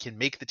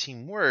make the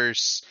team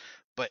worse,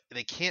 but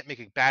they can't make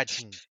a bad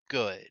team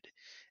good.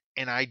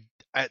 And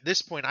at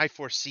this point, I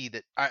foresee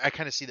that I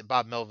kind of see that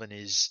Bob Melvin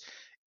is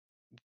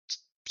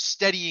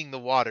steadying the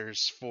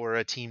waters for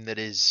a team that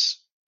is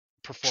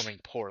performing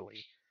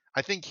poorly.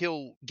 I think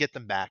he'll get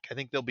them back. I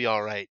think they'll be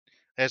all right.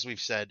 As we've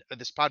said,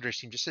 this Padres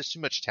team just has too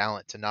much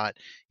talent to not,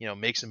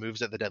 make some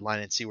moves at the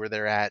deadline and see where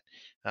they're at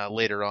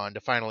later on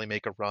to finally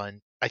make a run.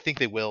 I think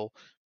they will.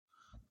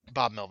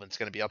 Bob Melvin's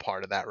going to be a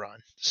part of that run.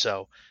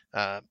 So,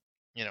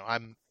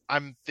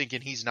 I'm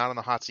thinking he's not on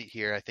the hot seat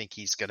here. I think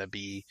he's going to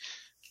be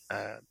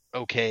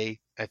okay.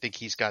 I think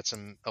he's got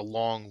a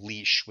long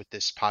leash with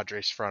this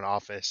Padres front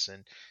office,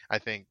 and I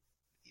think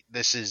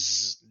this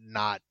is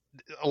not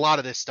a lot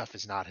of this stuff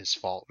is not his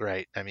fault,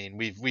 right? I mean,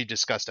 we've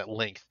discussed at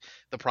length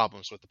the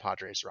problems with the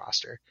Padres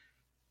roster.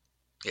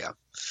 Yeah.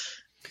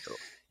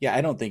 Yeah,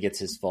 I don't think it's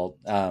his fault.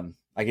 I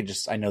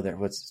know that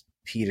what's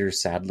Peter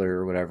Sadler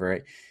or whatever,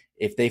 right?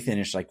 If they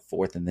finish like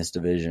 4th in this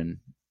division,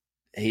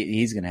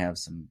 he's going to have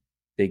some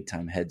big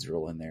time heads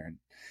roll in there. And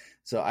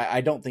so I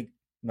don't think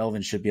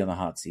Melvin should be on the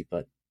hot seat,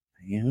 but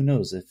who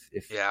knows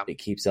if it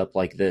keeps up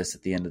like this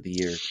at the end of the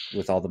year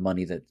with all the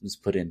money that was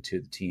put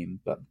into the team.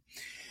 But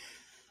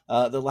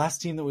the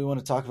last team that we want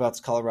to talk about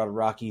is Colorado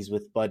Rockies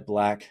with Bud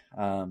Black.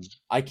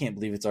 I can't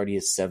believe it's already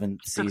his 7th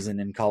season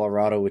in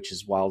Colorado, which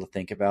is wild to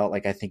think about.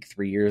 Like, I think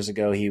 3 years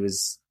ago he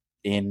was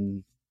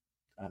in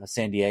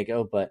San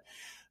Diego, but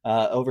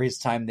over his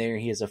time there,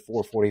 he has a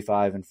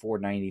 445 and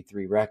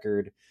 493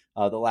 record.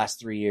 The last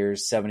 3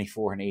 years,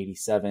 74 and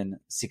 87,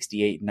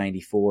 68 and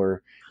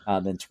 94,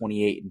 then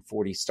 28 and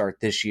 40 start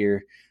this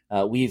year.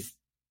 We've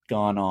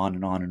gone on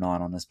and on and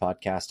on this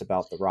podcast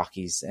about the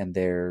Rockies and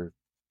their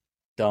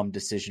dumb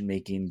decision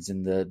makings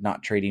and the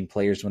not trading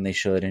players when they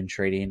should and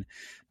trading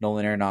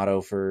Nolan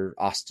Arenado for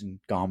Austin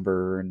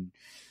Gomber and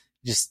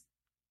just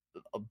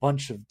a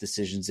bunch of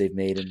decisions they've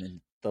made and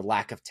the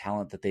lack of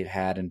talent that they've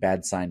had and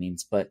bad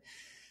signings. But,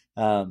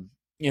 do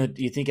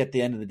you think at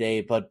the end of the day,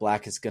 Bud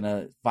Black is going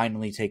to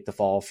finally take the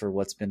fall for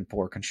what's been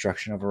poor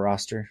construction of a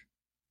roster?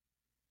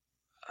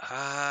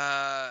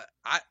 I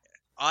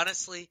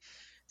honestly,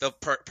 the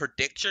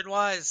prediction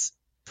wise,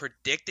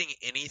 predicting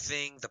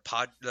anything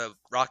the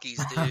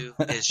Rockies do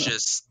is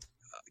just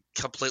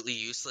completely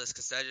useless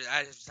because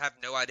I just have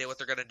no idea what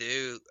they're going to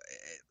do.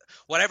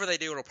 Whatever they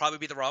do, it'll probably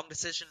be the wrong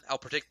decision. I'll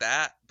predict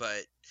that.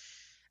 But,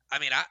 I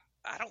mean,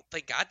 I don't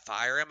think I'd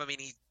fire him. I mean,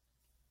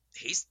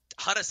 he's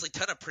honestly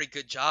done a pretty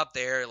good job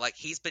there. Like,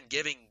 he's been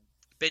given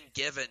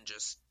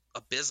just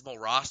abysmal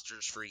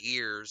rosters for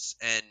years.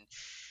 And,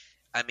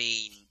 I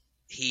mean,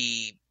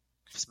 he's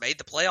made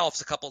the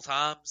playoffs a couple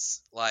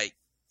times. Like,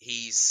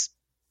 he's,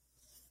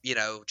 they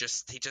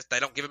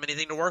don't give him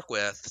anything to work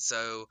with.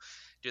 So,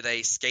 do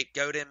they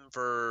scapegoat him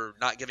for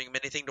not giving him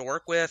anything to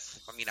work with?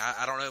 I mean,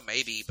 I don't know,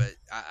 maybe, but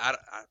I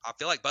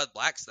feel like Bud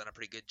Black's done a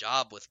pretty good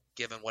job with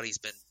given what he's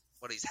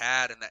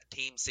had, and that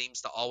team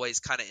seems to always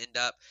kind of end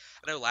up.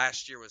 I know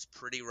last year was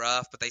pretty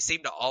rough, but they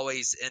seem to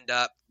always end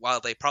up, while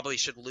they probably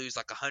should lose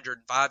like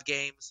 105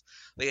 games,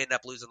 they end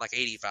up losing like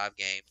 85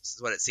 games.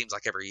 Is what it seems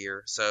like every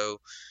year. So,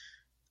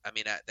 I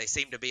mean, they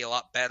seem to be a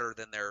lot better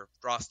than their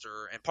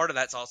roster, and part of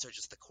that's also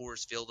just the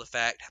Coors Field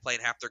effect, playing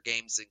half their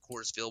games in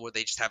Coors Field where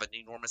they just have an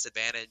enormous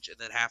advantage, and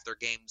then half their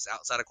games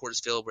outside of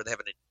Coors Field where they have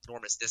an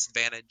enormous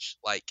disadvantage.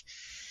 Like,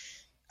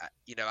 I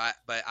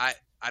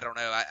don't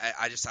know.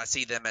 I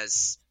see them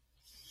as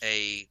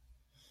I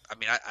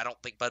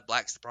don't think Bud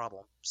Black's the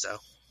problem. So,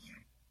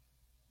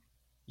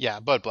 yeah,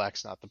 Bud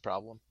Black's not the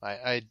problem.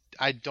 I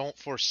don't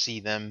foresee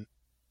them,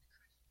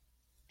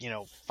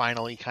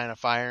 finally kind of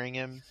firing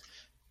him.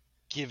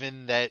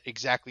 Given that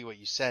exactly what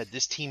you said,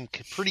 this team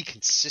pretty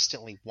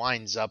consistently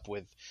winds up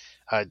with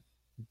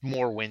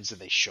more wins than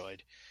they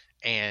should.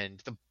 And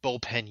the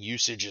bullpen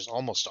usage is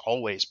almost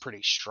always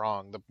pretty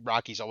strong. The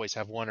Rockies always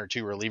have one or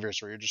two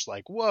relievers where you're just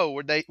like, whoa,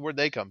 where'd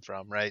they come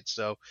from, right?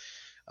 So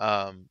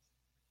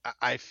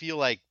I feel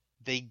like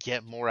they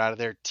get more out of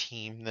their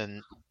team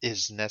than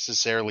is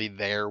necessarily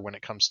there when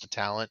it comes to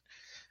talent.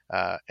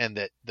 And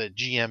that the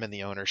GM and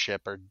the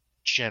ownership are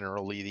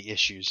generally the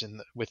issues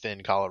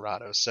within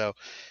Colorado. So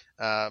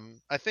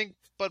I think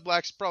Bud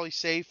Black's probably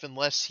safe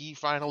unless he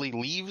finally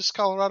leaves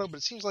Colorado, but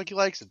it seems like he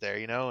likes it there,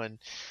 and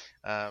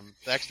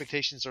the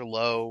expectations are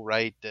low,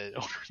 right?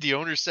 The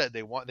owner said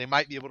they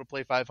might be able to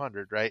play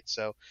 500, right?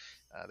 So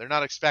they're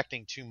not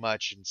expecting too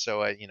much, and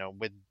so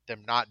with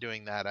them not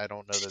doing that, I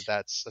don't know that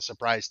that's a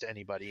surprise to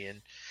anybody,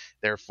 and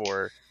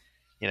therefore,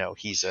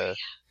 he's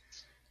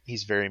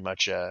very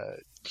much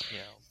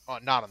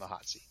not on the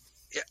hot seat.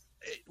 Yeah.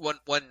 One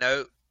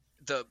note: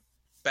 the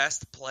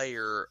best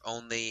player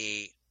on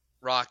the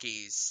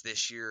Rockies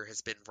this year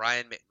has been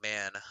Ryan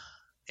McMahon,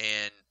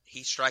 and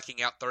he's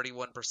striking out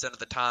 31% of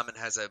the time and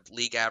has a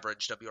league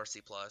average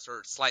WRC plus,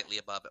 or slightly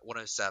above at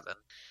 107.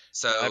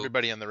 So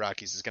everybody on the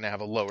Rockies is going to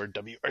have a lower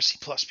WRC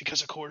plus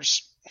because of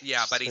Coors.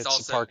 Yeah, but he's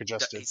also park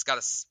adjusted.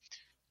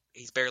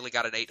 He's barely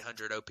got an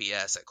 800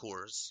 OPS at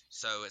Coors,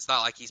 so it's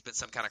not like he's been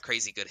some kind of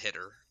crazy good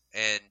hitter.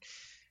 And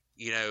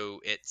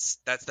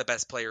that's the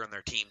best player on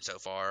their team so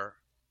far.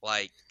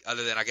 Like,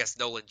 other than, I guess,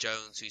 Nolan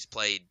Jones, who's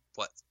played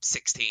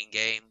 16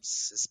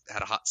 games, has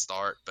had a hot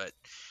start, but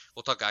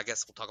we'll talk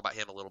about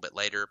him a little bit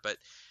later. But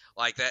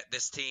like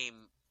this team,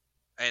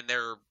 and they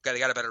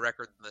got a better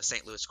record than the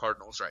St. Louis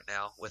Cardinals right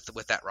now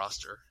with that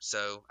roster.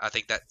 So I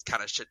think that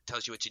kind of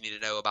tells you what you need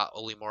to know about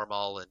Oli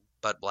Marmol and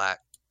Bud Black.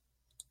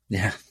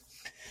 Yeah.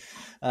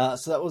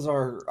 So that was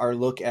our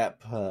look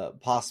at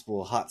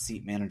possible hot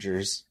seat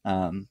managers,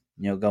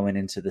 going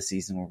into the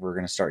season, where we're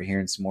going to start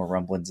hearing some more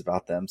rumblings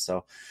about them.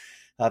 So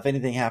if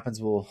anything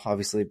happens, we'll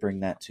obviously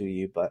bring that to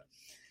you. But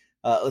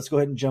let's go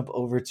ahead and jump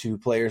over to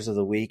players of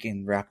the week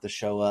and wrap the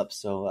show up.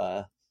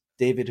 So,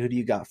 David, who do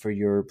you got for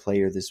your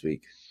player this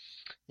week?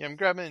 Yeah, I'm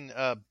grabbing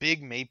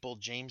Big Maple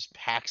James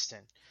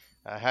Paxton.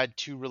 Had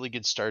two really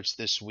good starts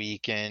this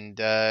week, and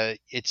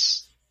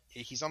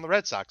he's on the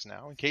Red Sox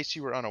now, in case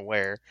you were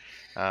unaware.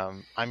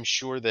 I'm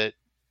sure that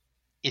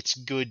it's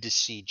good to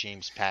see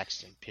James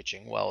Paxton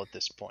pitching well at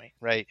this point,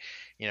 right?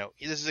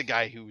 This is a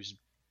guy who's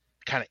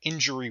kind of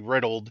injury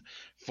riddled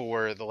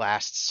for the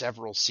last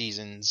several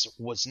seasons,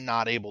 was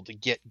not able to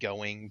get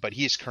going, but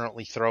he is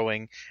currently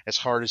throwing as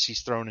hard as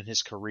he's thrown in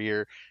his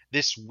career.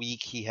 This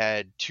week he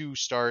had two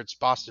starts.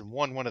 Boston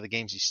won one of the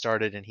games he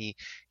started, and he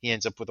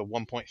ends up with a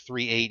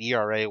 1.38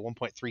 ERA,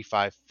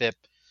 1.35 FIP,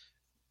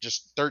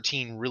 just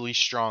 13 really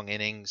strong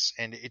innings,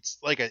 and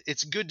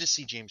it's good to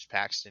see James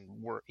Paxton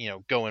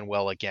going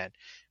well again.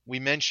 We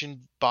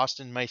mentioned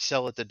Boston might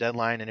sell at the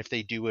deadline, and if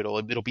they do,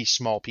 it'll be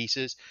small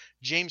pieces.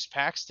 James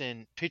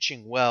Paxton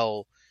pitching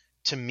well,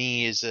 to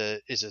me, is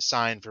a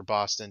sign for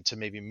Boston to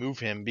maybe move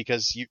him,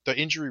 because the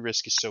injury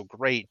risk is so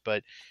great.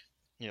 But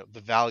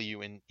the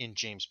value in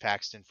James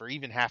Paxton for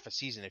even half a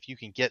season. If you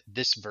can get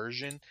this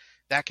version,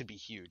 that could be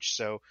huge.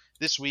 So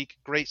this week,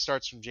 great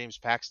starts from James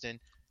Paxton,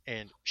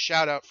 and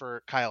shout out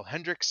for Kyle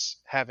Hendricks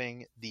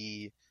having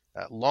the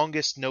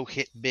longest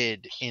no-hit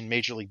bid in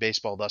Major League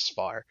Baseball thus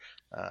far.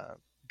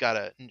 Got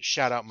to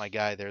shout out my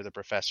guy there, the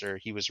professor.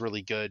 He was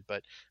really good,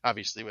 but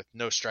obviously with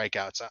no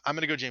strikeouts. I'm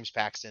going to go James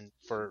Paxton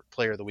for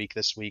player of the week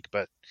this week,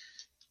 but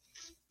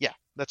yeah,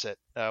 that's it.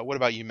 What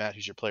about you, Matt?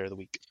 Who's your player of the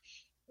week?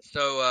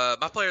 So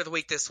my player of the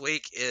week this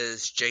week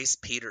is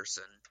Jace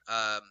Peterson.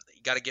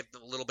 You got to give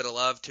a little bit of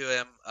love to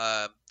him.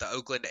 The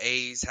Oakland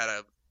A's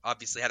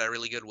obviously had a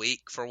really good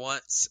week for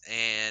once,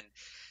 and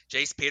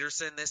Jace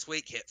Peterson this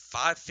week hit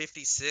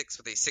 .556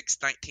 with a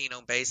 .619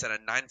 on base at a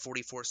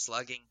 .944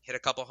 slugging. Hit a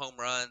couple home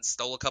runs,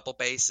 stole a couple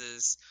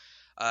bases.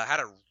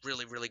 Had a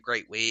really, really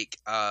great week.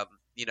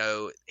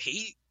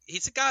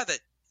 He's a guy that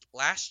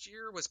last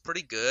year was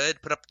pretty good.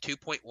 Put up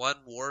 2.1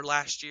 WAR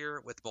last year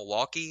with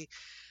Milwaukee.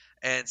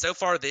 And so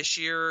far this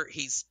year,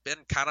 he's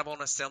been kind of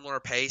on a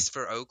similar pace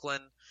for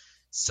Oakland.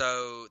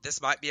 So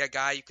this might be a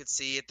guy you could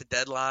see at the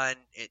deadline,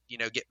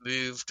 get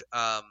moved.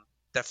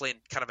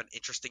 Definitely kind of an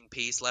interesting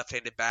piece.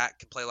 Left-handed back,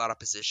 can play a lot of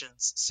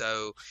positions.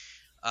 So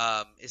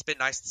it's been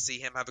nice to see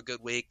him have a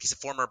good week. He's a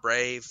former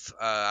Brave.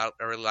 I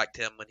really liked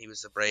him when he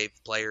was a Brave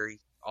player. He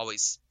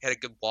always had a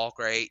good walk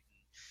rate.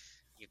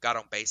 And got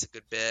on base a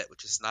good bit,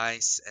 which is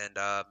nice. And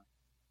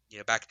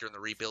back during the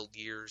rebuild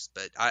years.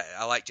 But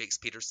I like Jace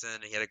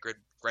Peterson. He had a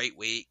great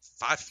week.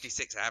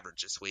 .556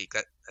 average this week.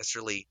 That's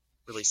really,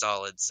 really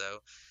solid. So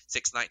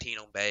 .619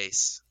 on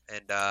base.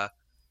 And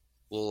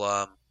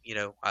we'll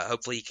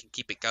hopefully he can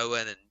keep it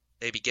going and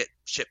maybe get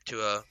shipped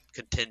to a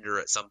contender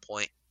at some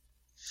point.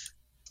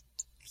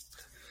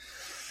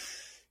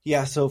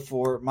 Yeah, so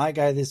for my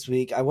guy this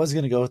week, I was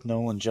going to go with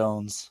Nolan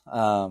Jones.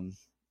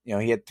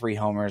 He had 3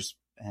 homers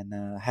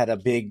and had a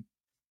big,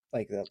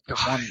 the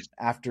one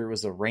after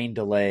was a rain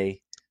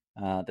delay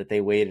that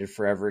they waited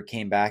forever. It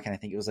came back, and I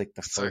think it was the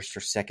first or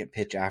second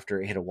pitch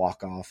after it hit a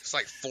walk-off. It's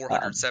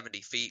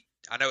 470 feet.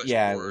 I know it's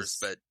yours,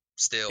 but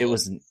still. It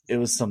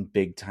was some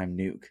big-time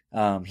nuke.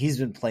 He's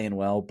been playing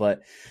well,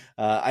 but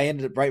I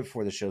ended up, right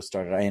before the show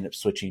started, I ended up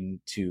switching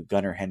to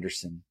Gunnar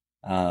Henderson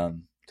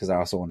because I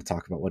also want to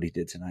talk about what he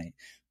did tonight.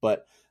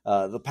 But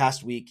the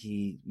past week,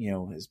 he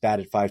has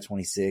batted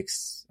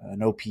 .526,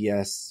 an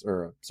OPS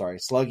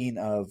slugging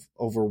of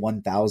over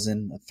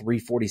 1,000, a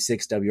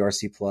 .346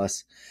 WRC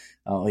plus,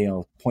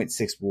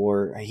 0.6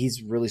 WAR.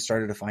 He's really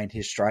started to find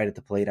his stride at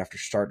the plate after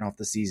starting off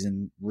the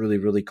season really,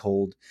 really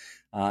cold,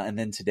 and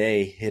then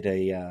today hit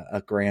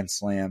a grand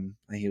slam.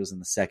 He was in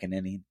the second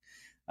inning.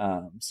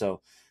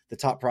 So the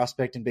top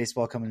prospect in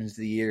baseball coming into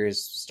the year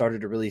has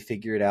started to really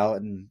figure it out,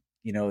 and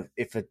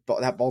if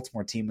that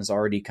Baltimore team is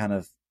already kind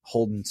of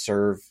hold and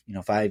serve,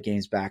 5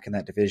 games back in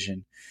that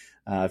division.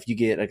 If you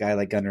get a guy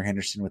like Gunnar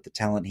Henderson with the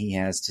talent he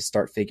has to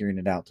start figuring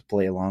it out to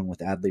play along with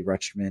Adley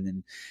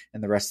Rutschman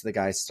and the rest of the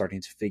guys starting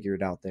to figure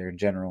it out there in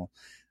general,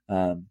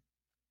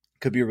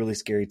 could be a really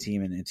scary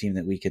team and a team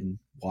that we can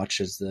watch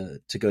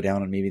to go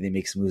down, and maybe they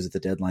make some moves at the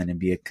deadline and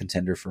be a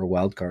contender for a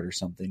wild card or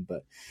something.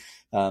 But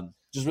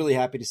just really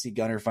happy to see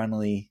Gunnar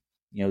finally,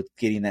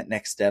 getting that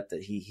next step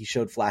that he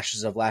showed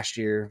flashes of last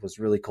year. Was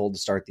really cold to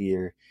start the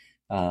year.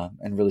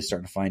 And really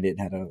starting to find it, and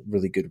had a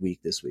really good week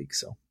this week.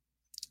 So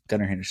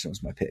Gunnar Henderson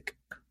was my pick.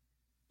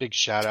 Big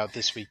shout out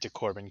this week to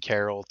Corbin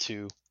Carroll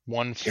to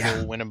 1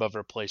 full win above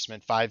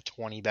replacement,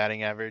 .520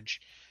 batting average,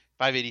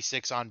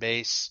 .586 on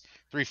base,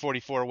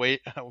 .344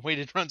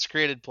 weighted runs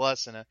created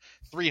plus, and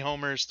 3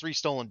 homers, 3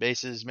 stolen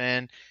bases.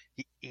 Man,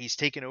 he's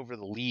taken over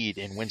the lead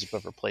in wins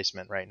above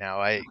replacement right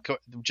now. Maybe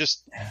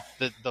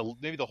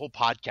the whole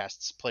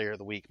podcast's player of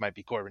the week might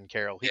be Corbin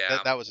Carroll.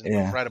 That was an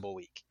incredible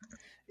week.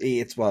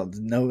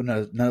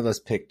 None of us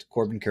picked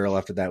Corbin Carroll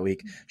after that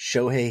week.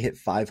 Shohei hit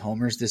 5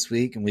 homers this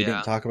week, and we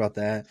didn't talk about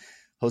that.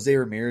 Jose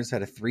Ramirez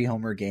had a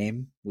 3-homer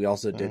game. We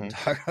also didn't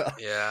talk about.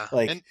 Yeah.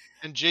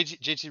 And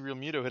JT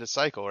Realmuto hit a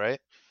cycle,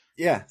 right?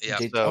 Yeah. I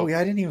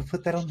didn't even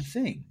put that on the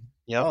thing.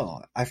 Yep.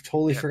 Oh, I've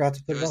totally forgot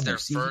to put it on there. It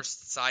was their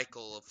first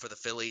cycle for the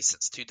Phillies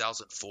since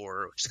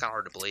 2004, which is kind of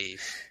hard to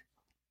believe.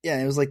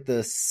 Yeah, it was the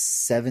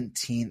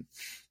 17th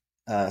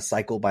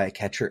cycle by a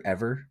catcher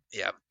ever.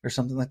 Yeah. Or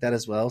something like that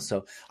as well.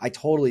 So I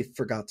totally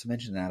forgot to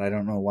mention that. I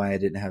don't know why I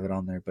didn't have it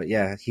on there. But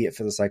yeah, he hit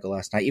for the cycle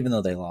last night, even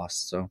though they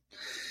lost. So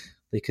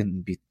they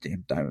couldn't beat the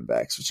damn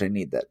Diamondbacks, which I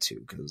need that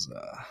too, because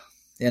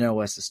the NL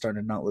West is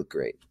starting to not look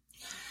great.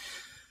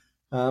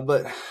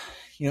 But,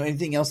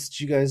 anything else that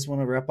you guys want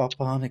to wrap up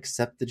on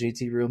except the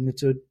JT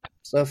Realmuto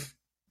stuff?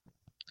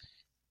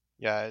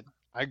 Yeah,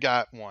 I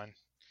got one.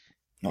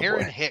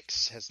 Aaron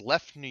Hicks has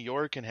left New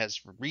York and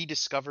has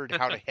rediscovered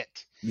how to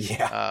hit.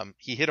 Yeah.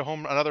 He hit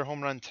another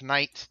home run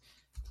tonight.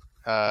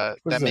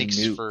 That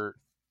makes for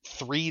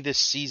 3 this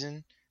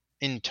season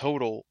in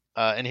total.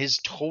 And his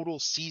total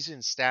season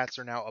stats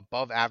are now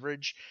above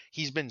average.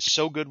 He's been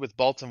so good with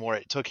Baltimore,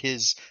 it took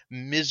his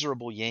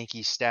miserable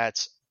Yankee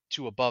stats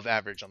to above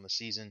average on the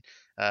season.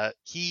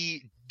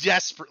 He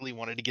desperately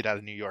wanted to get out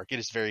of New York. It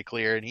is very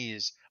clear, and he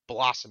is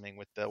blossoming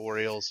with the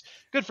Orioles.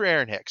 Good for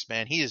Aaron Hicks,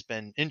 man. He has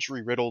been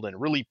injury riddled and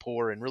really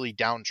poor and really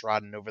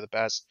downtrodden over the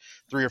past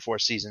 3 or 4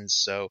 seasons.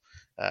 So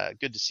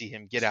good to see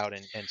him get out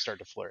and start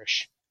to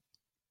flourish.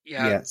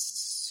 Yeah,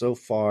 so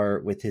far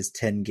with his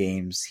 10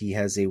 games, he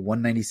has a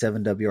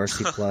 197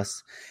 WRC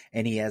plus,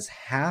 and he has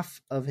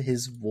half of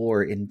his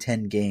WAR in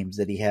 10 games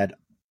that he had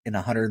in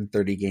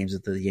 130 games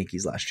with the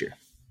Yankees last year.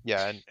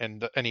 Yeah,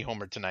 and he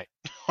homered tonight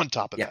on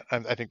top of that.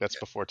 I think that's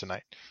before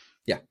tonight.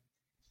 Yeah.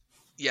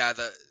 Yeah,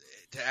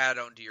 to add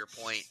on to your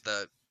point,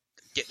 the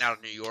getting out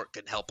of New York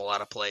can help a lot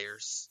of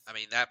players. I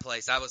mean, that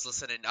place, I was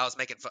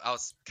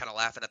kind of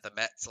laughing at the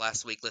Mets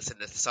last week,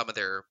 listening to some of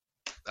their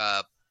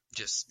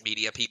just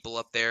media people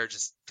up there,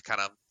 just kind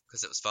of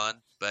because it was fun.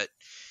 But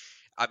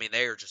I mean,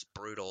 they are just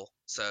brutal.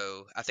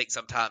 So I think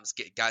sometimes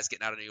guys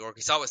getting out of New York.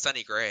 You saw it with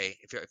Sonny Gray.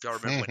 If y'all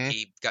remember when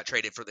he got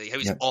traded he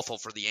was awful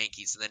for the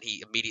Yankees, and then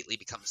he immediately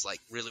becomes like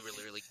really,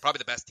 really, really probably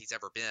the best he's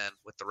ever been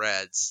with the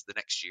Reds the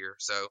next year.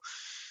 So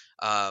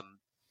I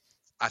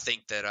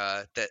think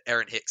that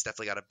Aaron Hicks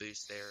definitely got a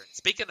boost there. And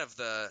speaking of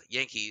the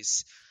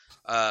Yankees,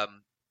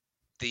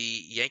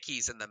 the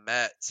Yankees and the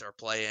Mets are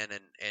playing,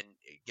 and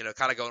you know,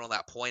 kind of going on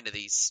that point of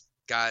these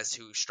guys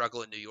who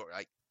struggle in New York.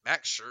 Like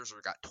Max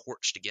Scherzer got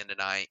torched again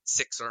tonight,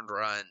 6 earned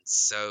runs.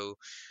 So,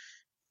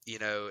 you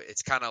know,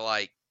 it's kind of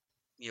like,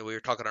 you know, we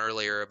were talking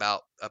earlier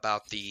about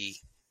the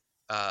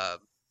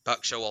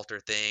Buck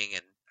Showalter thing,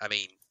 and I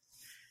mean,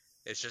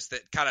 it's just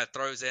that kind of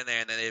throws in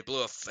there, and then they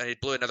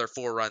blew another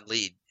 4-run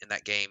lead in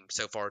that game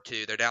so far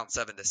too. They're down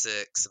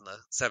 7-6 in the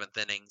 7th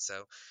inning. So,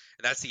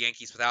 and that's the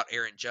Yankees without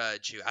Aaron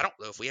Judge, who I don't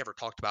know if we ever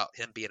talked about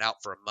him being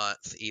out for a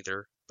month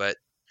either, but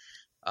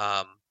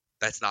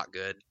that's not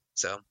good.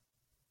 So,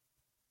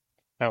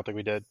 I don't think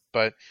we did,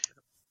 but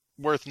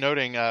worth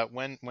noting,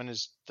 when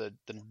is the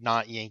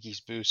not Yankees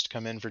boost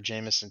come in for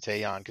Jameson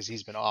Taillon, because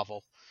he's been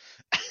awful.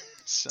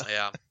 So,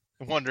 yeah.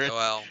 Wondering,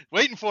 well,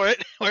 waiting for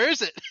it. Where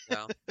is it?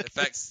 Well, it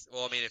affects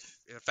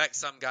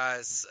some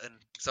guys in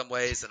some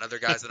ways and other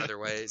guys in other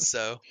ways.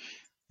 So,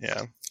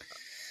 yeah.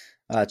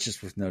 It's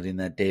just worth noting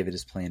that David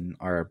is playing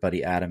our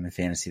buddy Adam in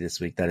fantasy this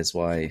week. That is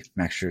why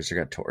Max Scherzer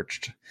got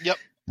torched. Yep.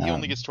 He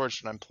only gets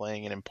torched when I'm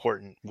playing an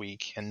important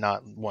week and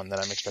not one that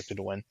I'm expected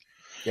to win.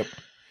 Yep.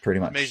 Pretty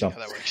much. Amazing how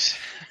that works.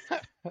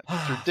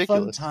 It's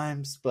ridiculous. Fun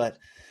times, but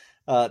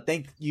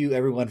thank you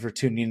everyone for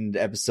tuning in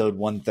to episode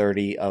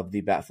 130 of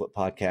the Batflip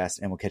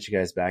podcast, and we'll catch you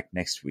guys back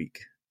next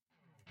week.